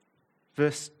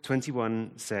 Verse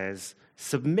 21 says,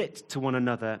 submit to one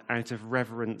another out of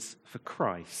reverence for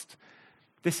Christ.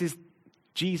 This is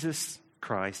Jesus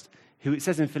Christ, who it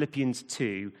says in Philippians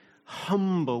 2,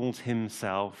 humbled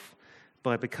himself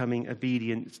by becoming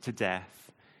obedient to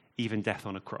death, even death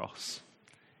on a cross.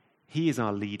 He is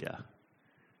our leader.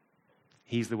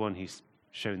 He's the one who's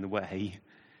shown the way.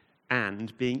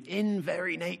 And being in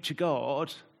very nature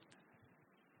God,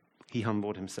 he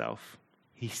humbled himself.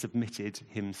 He submitted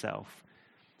himself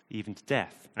even to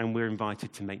death. And we're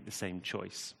invited to make the same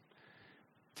choice,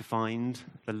 to find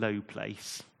the low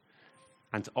place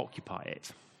and to occupy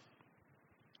it.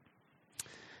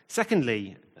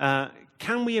 Secondly,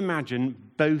 can we imagine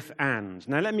both and?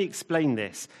 Now, let me explain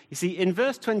this. You see, in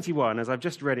verse 21, as I've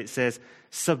just read, it says,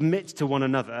 submit to one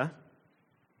another.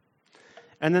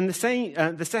 And then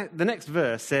the next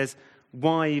verse says,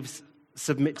 wives,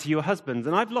 submit to your husbands.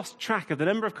 And I've lost track of the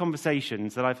number of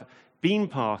conversations that I've been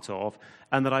part of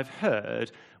and that I've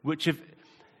heard, which have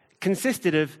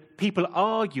consisted of people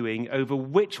arguing over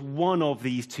which one of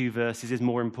these two verses is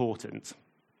more important.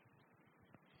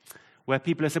 Where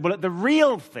people have said, well, the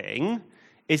real thing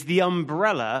is the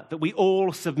umbrella that we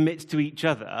all submit to each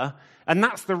other, and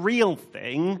that's the real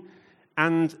thing.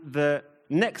 And the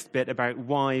next bit about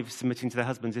wives submitting to their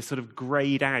husbands is sort of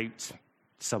greyed out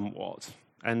somewhat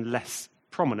and less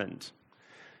prominent.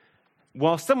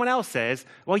 While someone else says,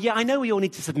 well, yeah, I know we all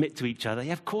need to submit to each other.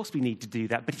 Yeah, of course we need to do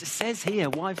that. But it says here,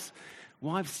 wives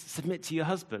submit to your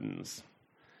husbands.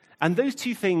 And those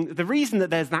two things, the reason that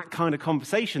there's that kind of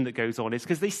conversation that goes on is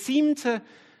because they seem to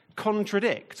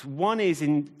contradict. One is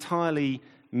entirely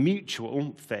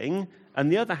mutual thing,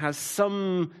 and the other has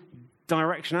some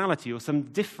directionality or some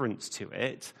difference to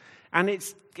it. And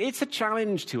it's a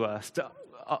challenge to us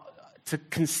to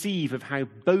conceive of how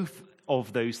both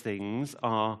of those things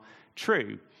are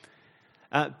true.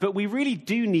 But we really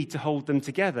do need to hold them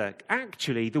together.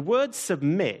 Actually, the word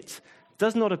submit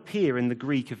does not appear in the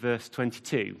Greek of verse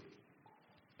 22.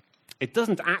 It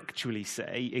doesn't actually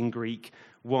say in Greek,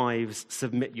 wives,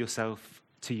 submit yourself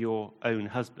to your own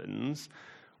husbands.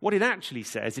 What it actually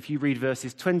says, if you read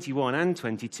verses 21 and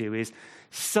 22, is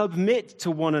submit to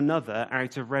one another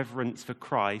out of reverence for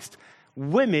Christ,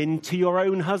 women to your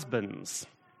own husbands.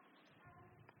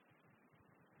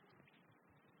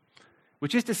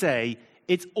 Which is to say,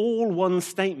 it's all one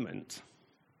statement.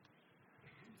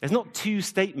 There's not two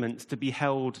statements to be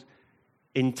held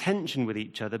in tension with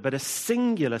each other, but a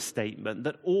singular statement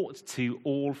that ought to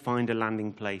all find a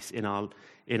landing place in our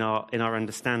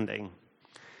understanding.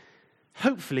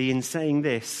 Hopefully, in saying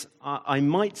this, I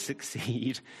might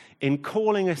succeed in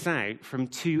calling us out from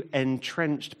two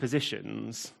entrenched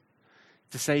positions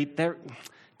to say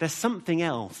there's something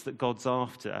else that God's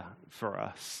after for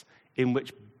us in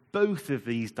which both of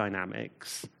these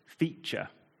dynamics feature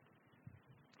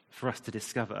for us to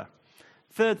discover.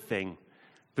 Third thing,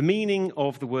 the meaning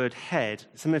of the word head.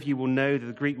 Some of you will know that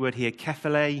the Greek word here,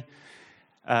 kephale,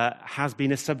 has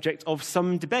been a subject of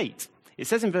some debate. It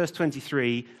says in verse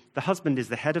 23, the husband is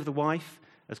the head of the wife,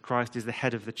 as Christ is the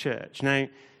head of the church. Now,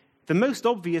 the most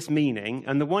obvious meaning,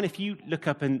 and the one if you look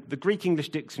up in the Greek English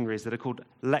dictionaries that are called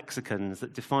lexicons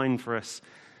that define for us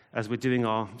as we're doing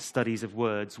our studies of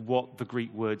words what the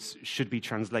Greek words should be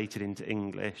translated into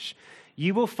English,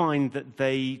 you will find that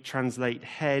they translate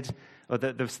head, or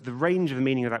the range of the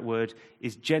meaning of that word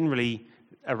is generally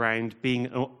around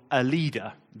being a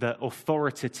leader, the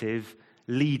authoritative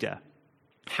leader.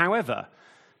 However,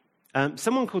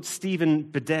 someone called Stephen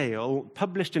Bedale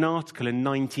published an article in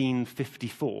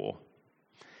 1954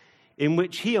 in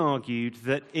which he argued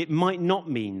that it might not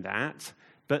mean that,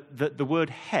 but that the word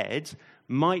head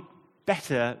might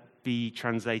better be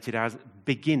translated as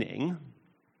beginning.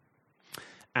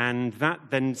 And that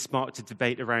then sparked a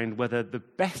debate around whether the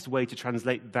best way to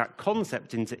translate that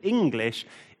concept into English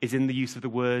is in the use of the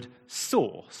word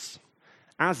source,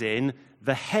 as in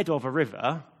the head of a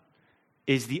river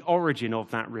is the origin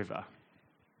of that river.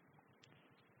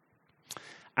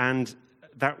 And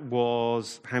that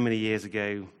was how many years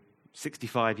ago?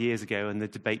 65 years ago, and the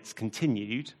debates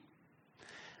continued.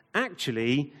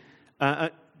 Actually,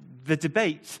 the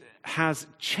debate has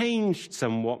changed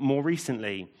somewhat more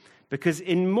recently, because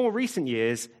in more recent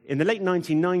years, in the late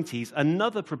 1990s,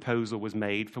 another proposal was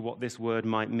made for what this word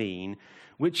might mean,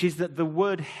 which is that the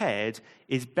word head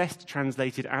is best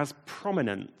translated as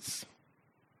prominence.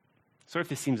 Sorry if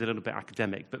this seems a little bit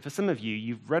academic, but for some of you,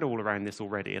 you've read all around this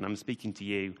already, and I'm speaking to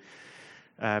you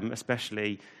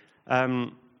especially.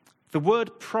 The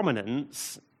word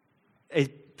prominence is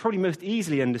probably most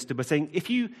easily understood by saying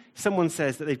if someone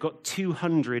says that they've got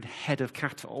 200 head of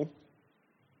cattle,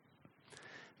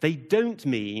 they don't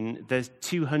mean there's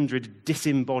 200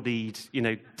 disembodied,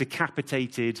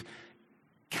 decapitated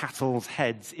cattle's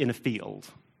heads in a field.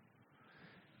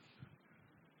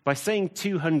 By saying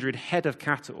 200 head of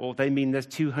cattle, they mean there's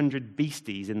 200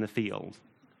 beasties in the field.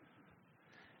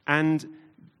 And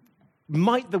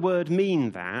might the word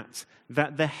mean that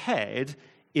the head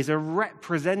is a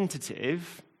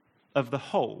representative of the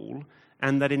whole,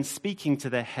 and that in speaking to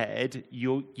the head,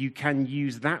 you can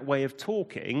use that way of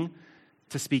talking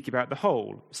to speak about the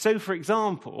whole. So, for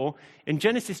example, in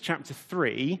Genesis chapter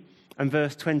 3 and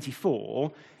verse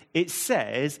 24, it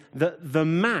says that the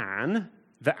man,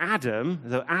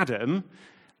 Adam,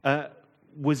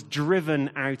 was driven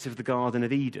out of the Garden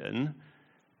of Eden.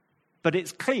 But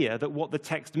it's clear that what the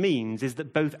text means is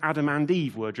that both Adam and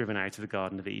Eve were driven out of the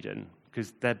Garden of Eden,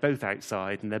 because they're both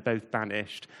outside and they're both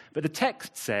banished. But the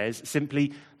text says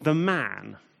simply, the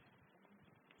man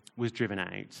was driven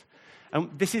out. And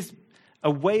this is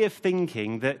a way of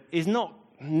thinking that is not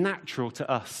natural to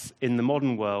us in the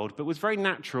modern world, but was very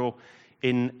natural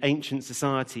in ancient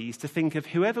societies, to think of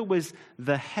whoever was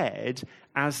the head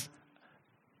as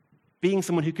being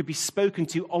someone who could be spoken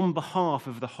to on behalf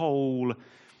of the whole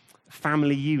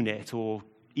family unit or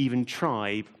even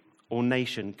tribe or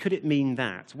nation. Could it mean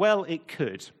that? Well, it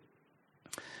could.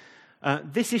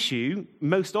 This issue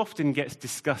most often gets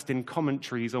discussed in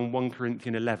commentaries on 1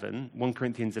 Corinthians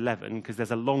 11, because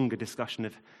there's a longer discussion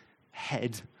of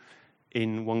head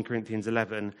in 1 Corinthians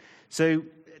 11. So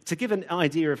to give an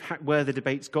idea of where the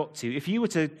debate's got to, if you were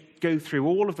to go through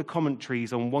all of the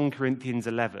commentaries on 1 Corinthians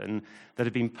 11 that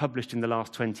have been published in the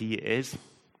last 20 years,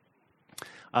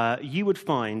 you would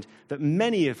find that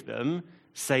many of them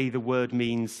say the word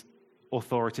means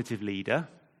authoritative leader.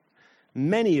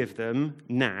 Many of them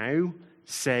now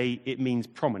say it means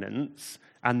prominence,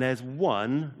 and there's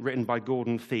one written by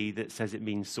Gordon Fee that says it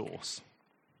means source.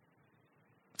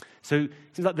 So it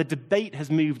seems like the debate has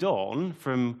moved on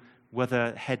from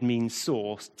whether head means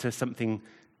source to something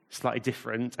slightly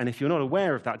different, and if you're not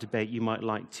aware of that debate, you might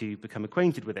like to become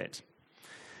acquainted with it.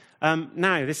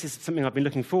 Now, this is something I've been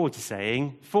looking forward to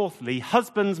saying. Fourthly,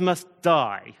 husbands must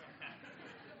die.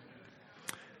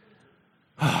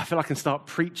 I feel like I can start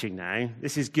preaching now.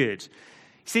 This is good.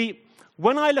 See,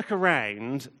 when I look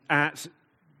around at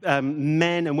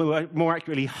men, and more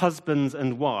accurately, husbands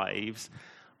and wives,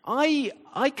 I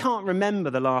can't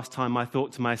remember the last time I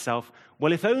thought to myself,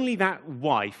 well, if only that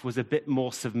wife was a bit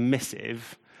more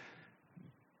submissive,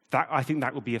 I think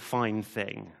that would be a fine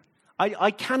thing.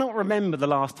 I cannot remember the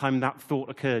last time that thought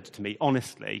occurred to me,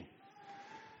 honestly.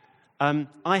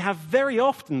 I have very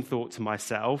often thought to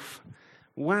myself,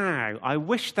 wow, I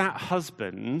wish that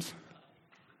husband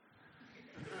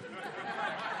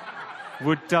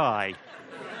would die.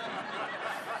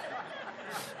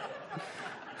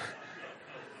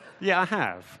 Yeah, I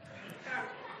have.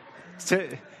 So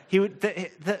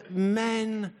that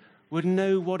men would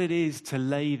know what it is to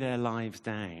lay their lives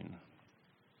down.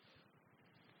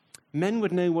 Men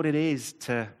would know what it is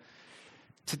to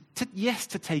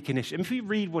take initiative. If we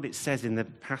read what it says in the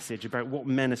passage about what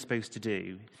men are supposed to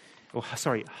do,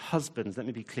 husbands, let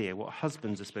me be clear, what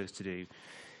husbands are supposed to do.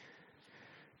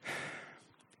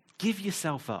 Give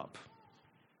yourself up.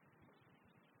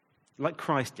 Like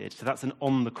Christ did, so that's an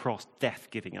on-the-cross death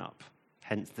giving up,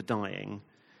 hence the dying,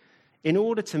 in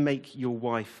order to make your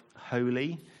wife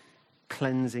holy,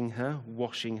 cleansing her,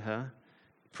 washing her,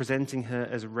 presenting her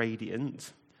as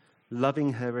radiant,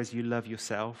 loving her as you love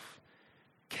yourself,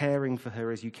 caring for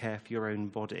her as you care for your own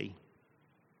body.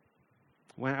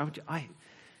 Wow,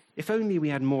 if only we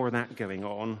had more of that going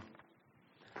on.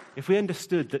 If we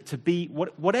understood that to be,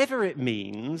 whatever it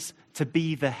means to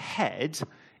be the head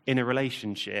in a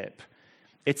relationship,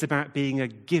 it's about being a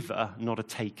giver, not a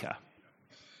taker.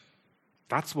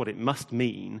 That's what it must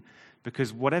mean,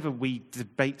 because whatever we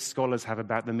debate scholars have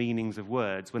about the meanings of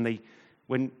words,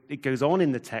 when it goes on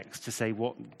in the text to say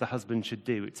what the husband should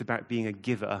do, it's about being a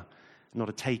giver, not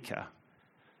a taker.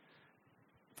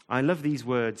 I love these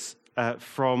words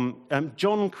from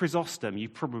John Chrysostom,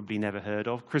 you've probably never heard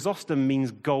of. Chrysostom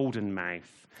means golden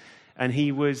mouth, and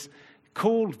he was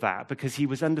called that because he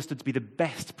was understood to be the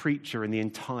best preacher in the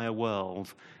entire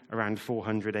world around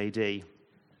 400 AD.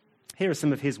 Here are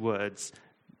some of his words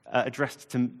addressed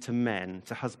to men,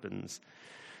 to husbands.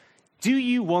 Do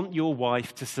you want your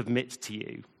wife to submit to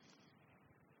you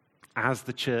as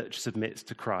the church submits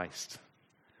to Christ?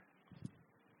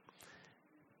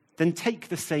 Then take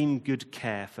the same good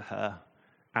care for her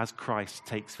as Christ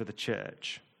takes for the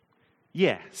church.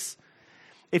 Yes,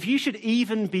 if you should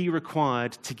even be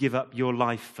required to give up your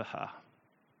life for her.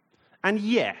 And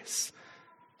yes,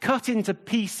 cut into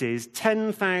pieces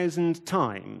 10,000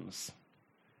 times.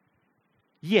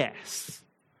 Yes,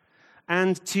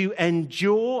 and to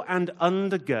endure and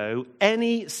undergo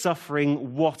any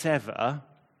suffering whatever,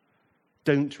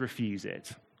 don't refuse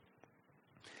it.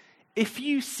 If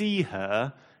you see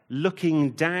her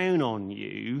looking down on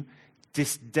you,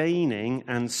 disdaining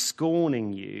and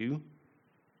scorning you,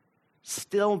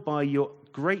 still by your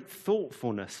great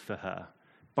thoughtfulness for her,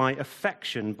 by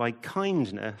affection, by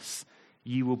kindness,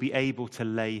 you will be able to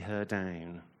lay her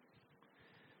down.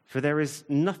 For there is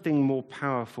nothing more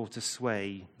powerful to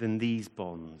sway than these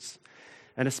bonds,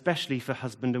 and especially for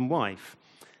husband and wife.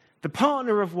 The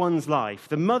partner of one's life,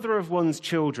 the mother of one's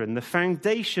children, the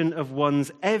foundation of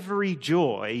one's every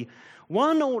joy,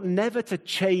 one ought never to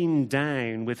chain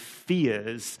down with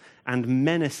fears and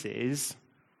menaces,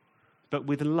 but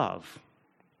with love.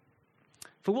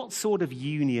 For what sort of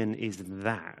union is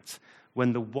that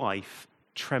when the wife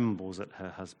trembles at her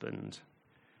husband?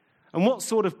 And what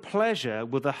sort of pleasure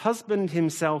will the husband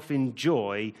himself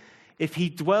enjoy if he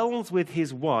dwells with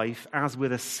his wife as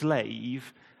with a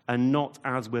slave and not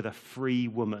as with a free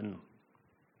woman?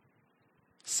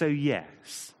 So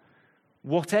yes,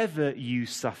 whatever you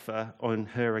suffer on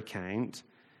her account,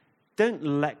 don't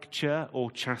lecture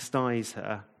or chastise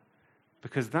her,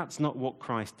 because that's not what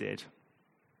Christ did.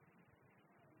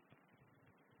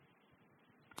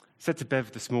 I said to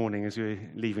Bev this morning as we were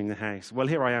leaving the house, well,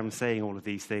 here I am saying all of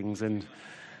these things, and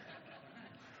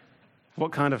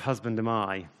what kind of husband am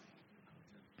I?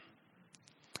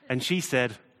 And she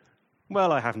said,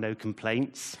 well, I have no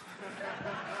complaints.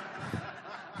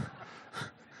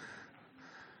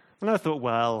 And I thought,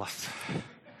 well,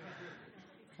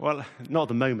 not at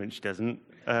the moment she doesn't.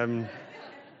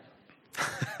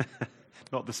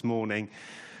 Not this morning.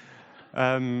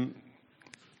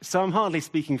 So I'm hardly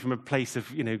speaking from a place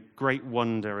of, great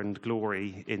wonder and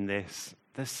glory in this.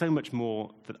 There's so much more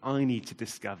that I need to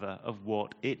discover of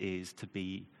what it is to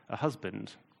be a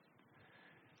husband.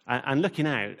 And looking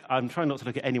out, I'm trying not to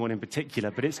look at anyone in particular,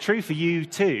 but it's true for you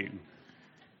too.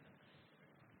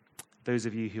 Those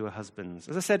of you who are husbands.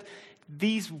 As I said,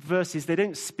 these verses, they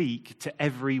don't speak to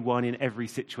everyone in every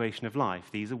situation of life.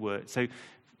 These are words. So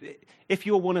if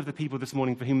you're one of the people this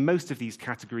morning for whom most of these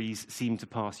categories seem to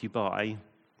pass you by,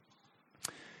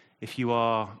 if you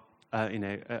are,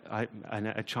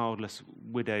 a childless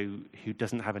widow who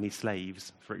doesn't have any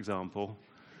slaves, for example,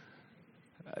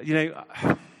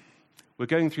 we're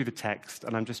going through the text,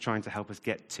 and I'm just trying to help us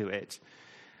get to it.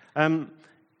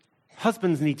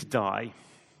 Husbands need to die.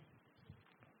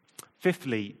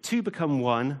 Fifthly, two become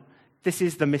one. This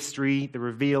is the mystery, the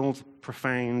revealed,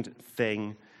 profound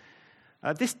thing.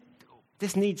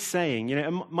 This needs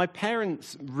saying. My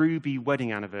parents' Ruby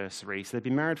wedding anniversary, so they've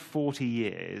been married 40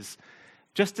 years,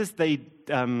 just as they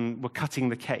were cutting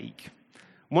the cake,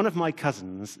 one of my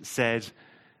cousins said,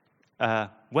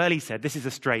 he said, this is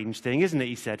a strange thing, isn't it?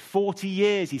 He said, 40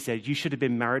 years, he said, you should have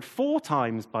been married 4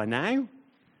 times by now.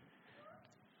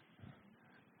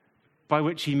 By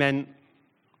which he meant,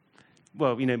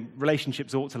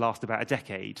 relationships ought to last about a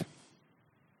decade.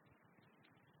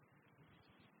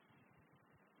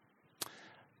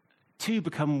 Two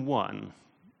become one.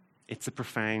 It's a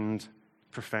profound,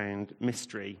 profound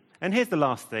mystery. And here's the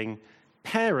last thing.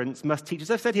 Parents must teach us.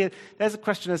 I've said here, there's a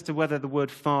question as to whether the word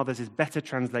fathers is better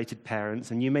translated parents,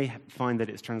 and you may find that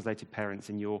it's translated parents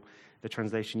in the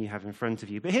translation you have in front of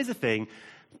you. But here's the thing.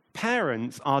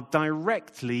 Parents are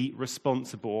directly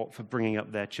responsible for bringing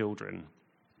up their children.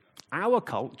 Our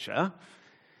culture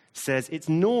says it's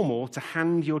normal to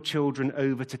hand your children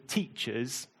over to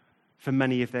teachers for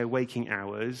many of their waking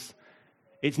hours.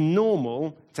 It's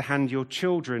normal to hand your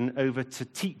children over to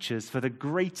teachers for the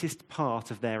greatest part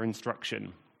of their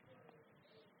instruction.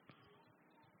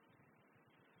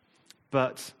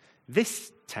 But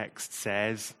this text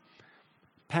says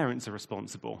parents are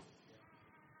responsible.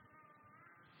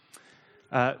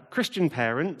 Christian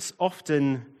parents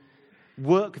often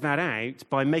work that out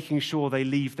by making sure they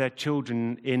leave their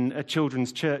children in a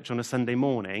children's church on a Sunday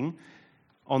morning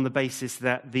on the basis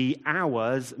that the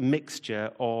hour's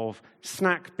mixture of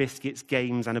snack, biscuits,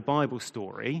 games, and a Bible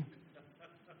story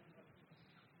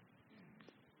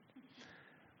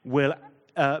will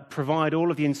provide all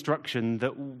of the instruction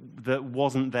that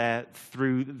wasn't there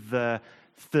through the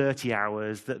 30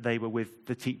 hours that they were with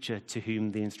the teacher to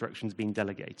whom the instruction's been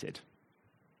delegated.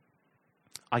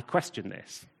 I question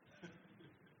this.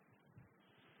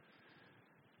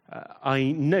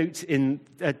 I note in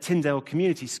Tyndale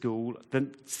Community School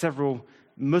that several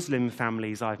Muslim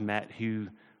families I've met who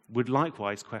would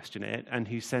likewise question it and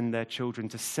who send their children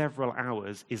to several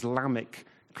hours Islamic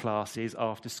classes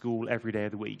after school every day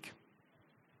of the week.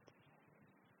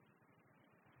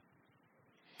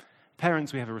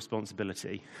 Parents, we have a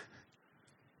responsibility.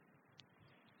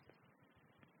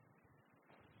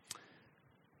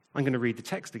 I'm going to read the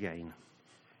text again.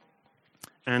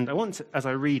 And I want to, as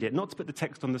I read it, not to put the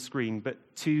text on the screen, but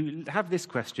to have this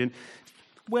question: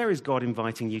 where is God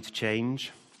inviting you to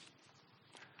change?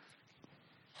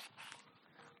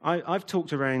 I've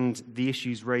talked around the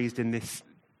issues raised in this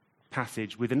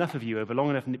passage with enough of you over long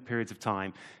enough periods of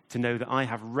time to know that I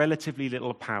have relatively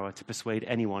little power to persuade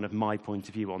anyone of my point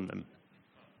of view on them.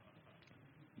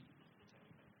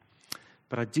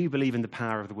 But I do believe in the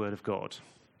power of the Word of God.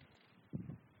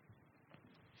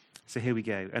 So here we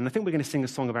go. And I think we're going to sing a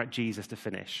song about Jesus to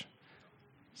finish.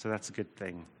 So that's a good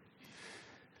thing.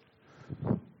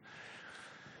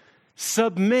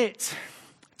 Submit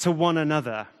to one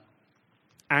another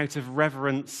out of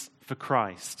reverence for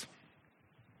Christ.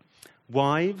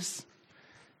 Wives,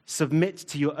 submit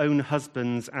to your own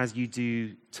husbands as you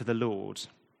do to the Lord.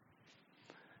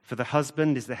 For the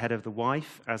husband is the head of the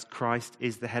wife, as Christ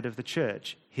is the head of the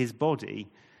church, his body,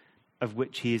 of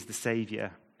which he is the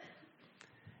Saviour.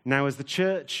 Now, as the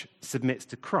church submits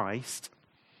to Christ,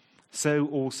 so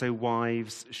also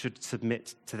wives should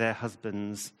submit to their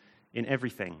husbands in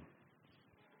everything.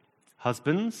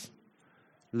 Husbands,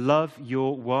 love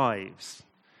your wives,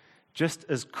 just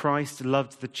as Christ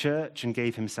loved the church and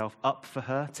gave himself up for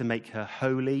her to make her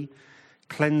holy,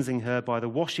 cleansing her by the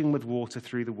washing with water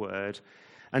through the word,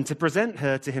 and to present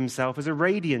her to himself as a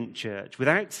radiant church,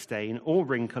 without stain or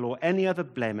wrinkle or any other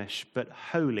blemish, but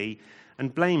holy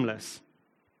and blameless.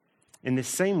 In this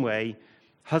same way,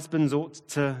 husbands ought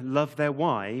to love their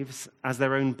wives as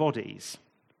their own bodies.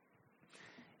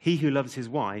 He who loves his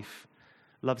wife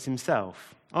loves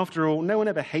himself. After all, no one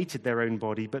ever hated their own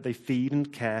body, but they feed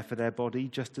and care for their body,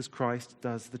 just as Christ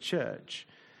does the church.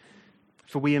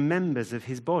 For we are members of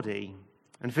his body.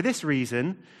 And for this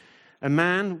reason, a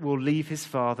man will leave his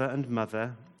father and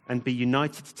mother and be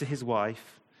united to his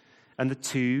wife, and the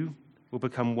two will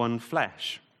become one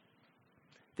flesh.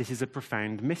 This is a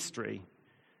profound mystery,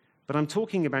 but I'm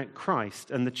talking about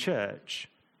Christ and the church.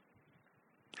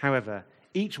 However,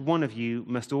 each one of you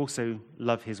must also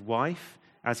love his wife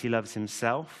as he loves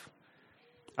himself,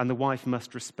 and the wife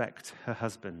must respect her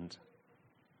husband.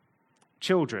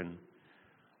 Children,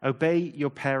 obey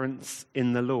your parents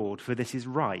in the Lord, for this is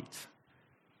right.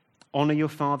 Honor your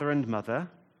father and mother,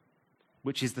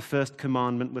 which is the first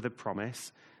commandment with a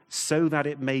promise, so that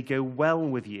it may go well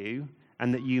with you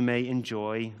and that you may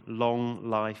enjoy long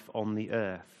life on the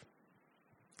earth.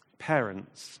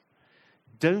 Parents,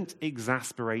 don't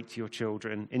exasperate your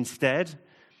children. Instead,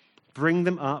 bring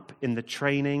them up in the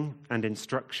training and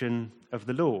instruction of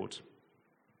the Lord.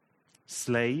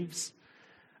 Slaves,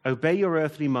 obey your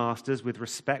earthly masters with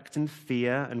respect and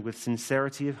fear and with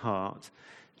sincerity of heart,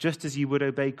 just as you would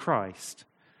obey Christ.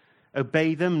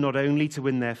 Obey them not only to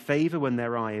win their favor when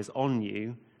their eye is on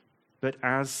you, but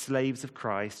as slaves of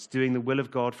Christ, doing the will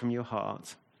of God from your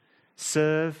heart.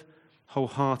 Serve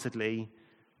wholeheartedly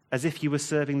as if you were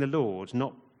serving the Lord,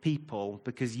 not people,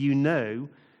 because you know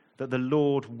that the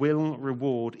Lord will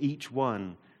reward each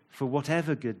one for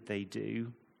whatever good they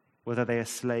do, whether they are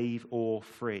slave or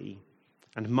free.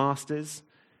 And masters,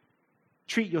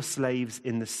 treat your slaves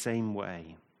in the same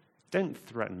way. Don't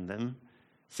threaten them,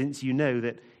 since you know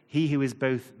that he who is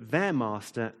both their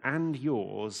master and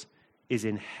yours is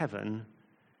in heaven,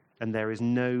 and there is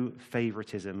no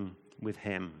favoritism with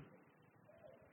him.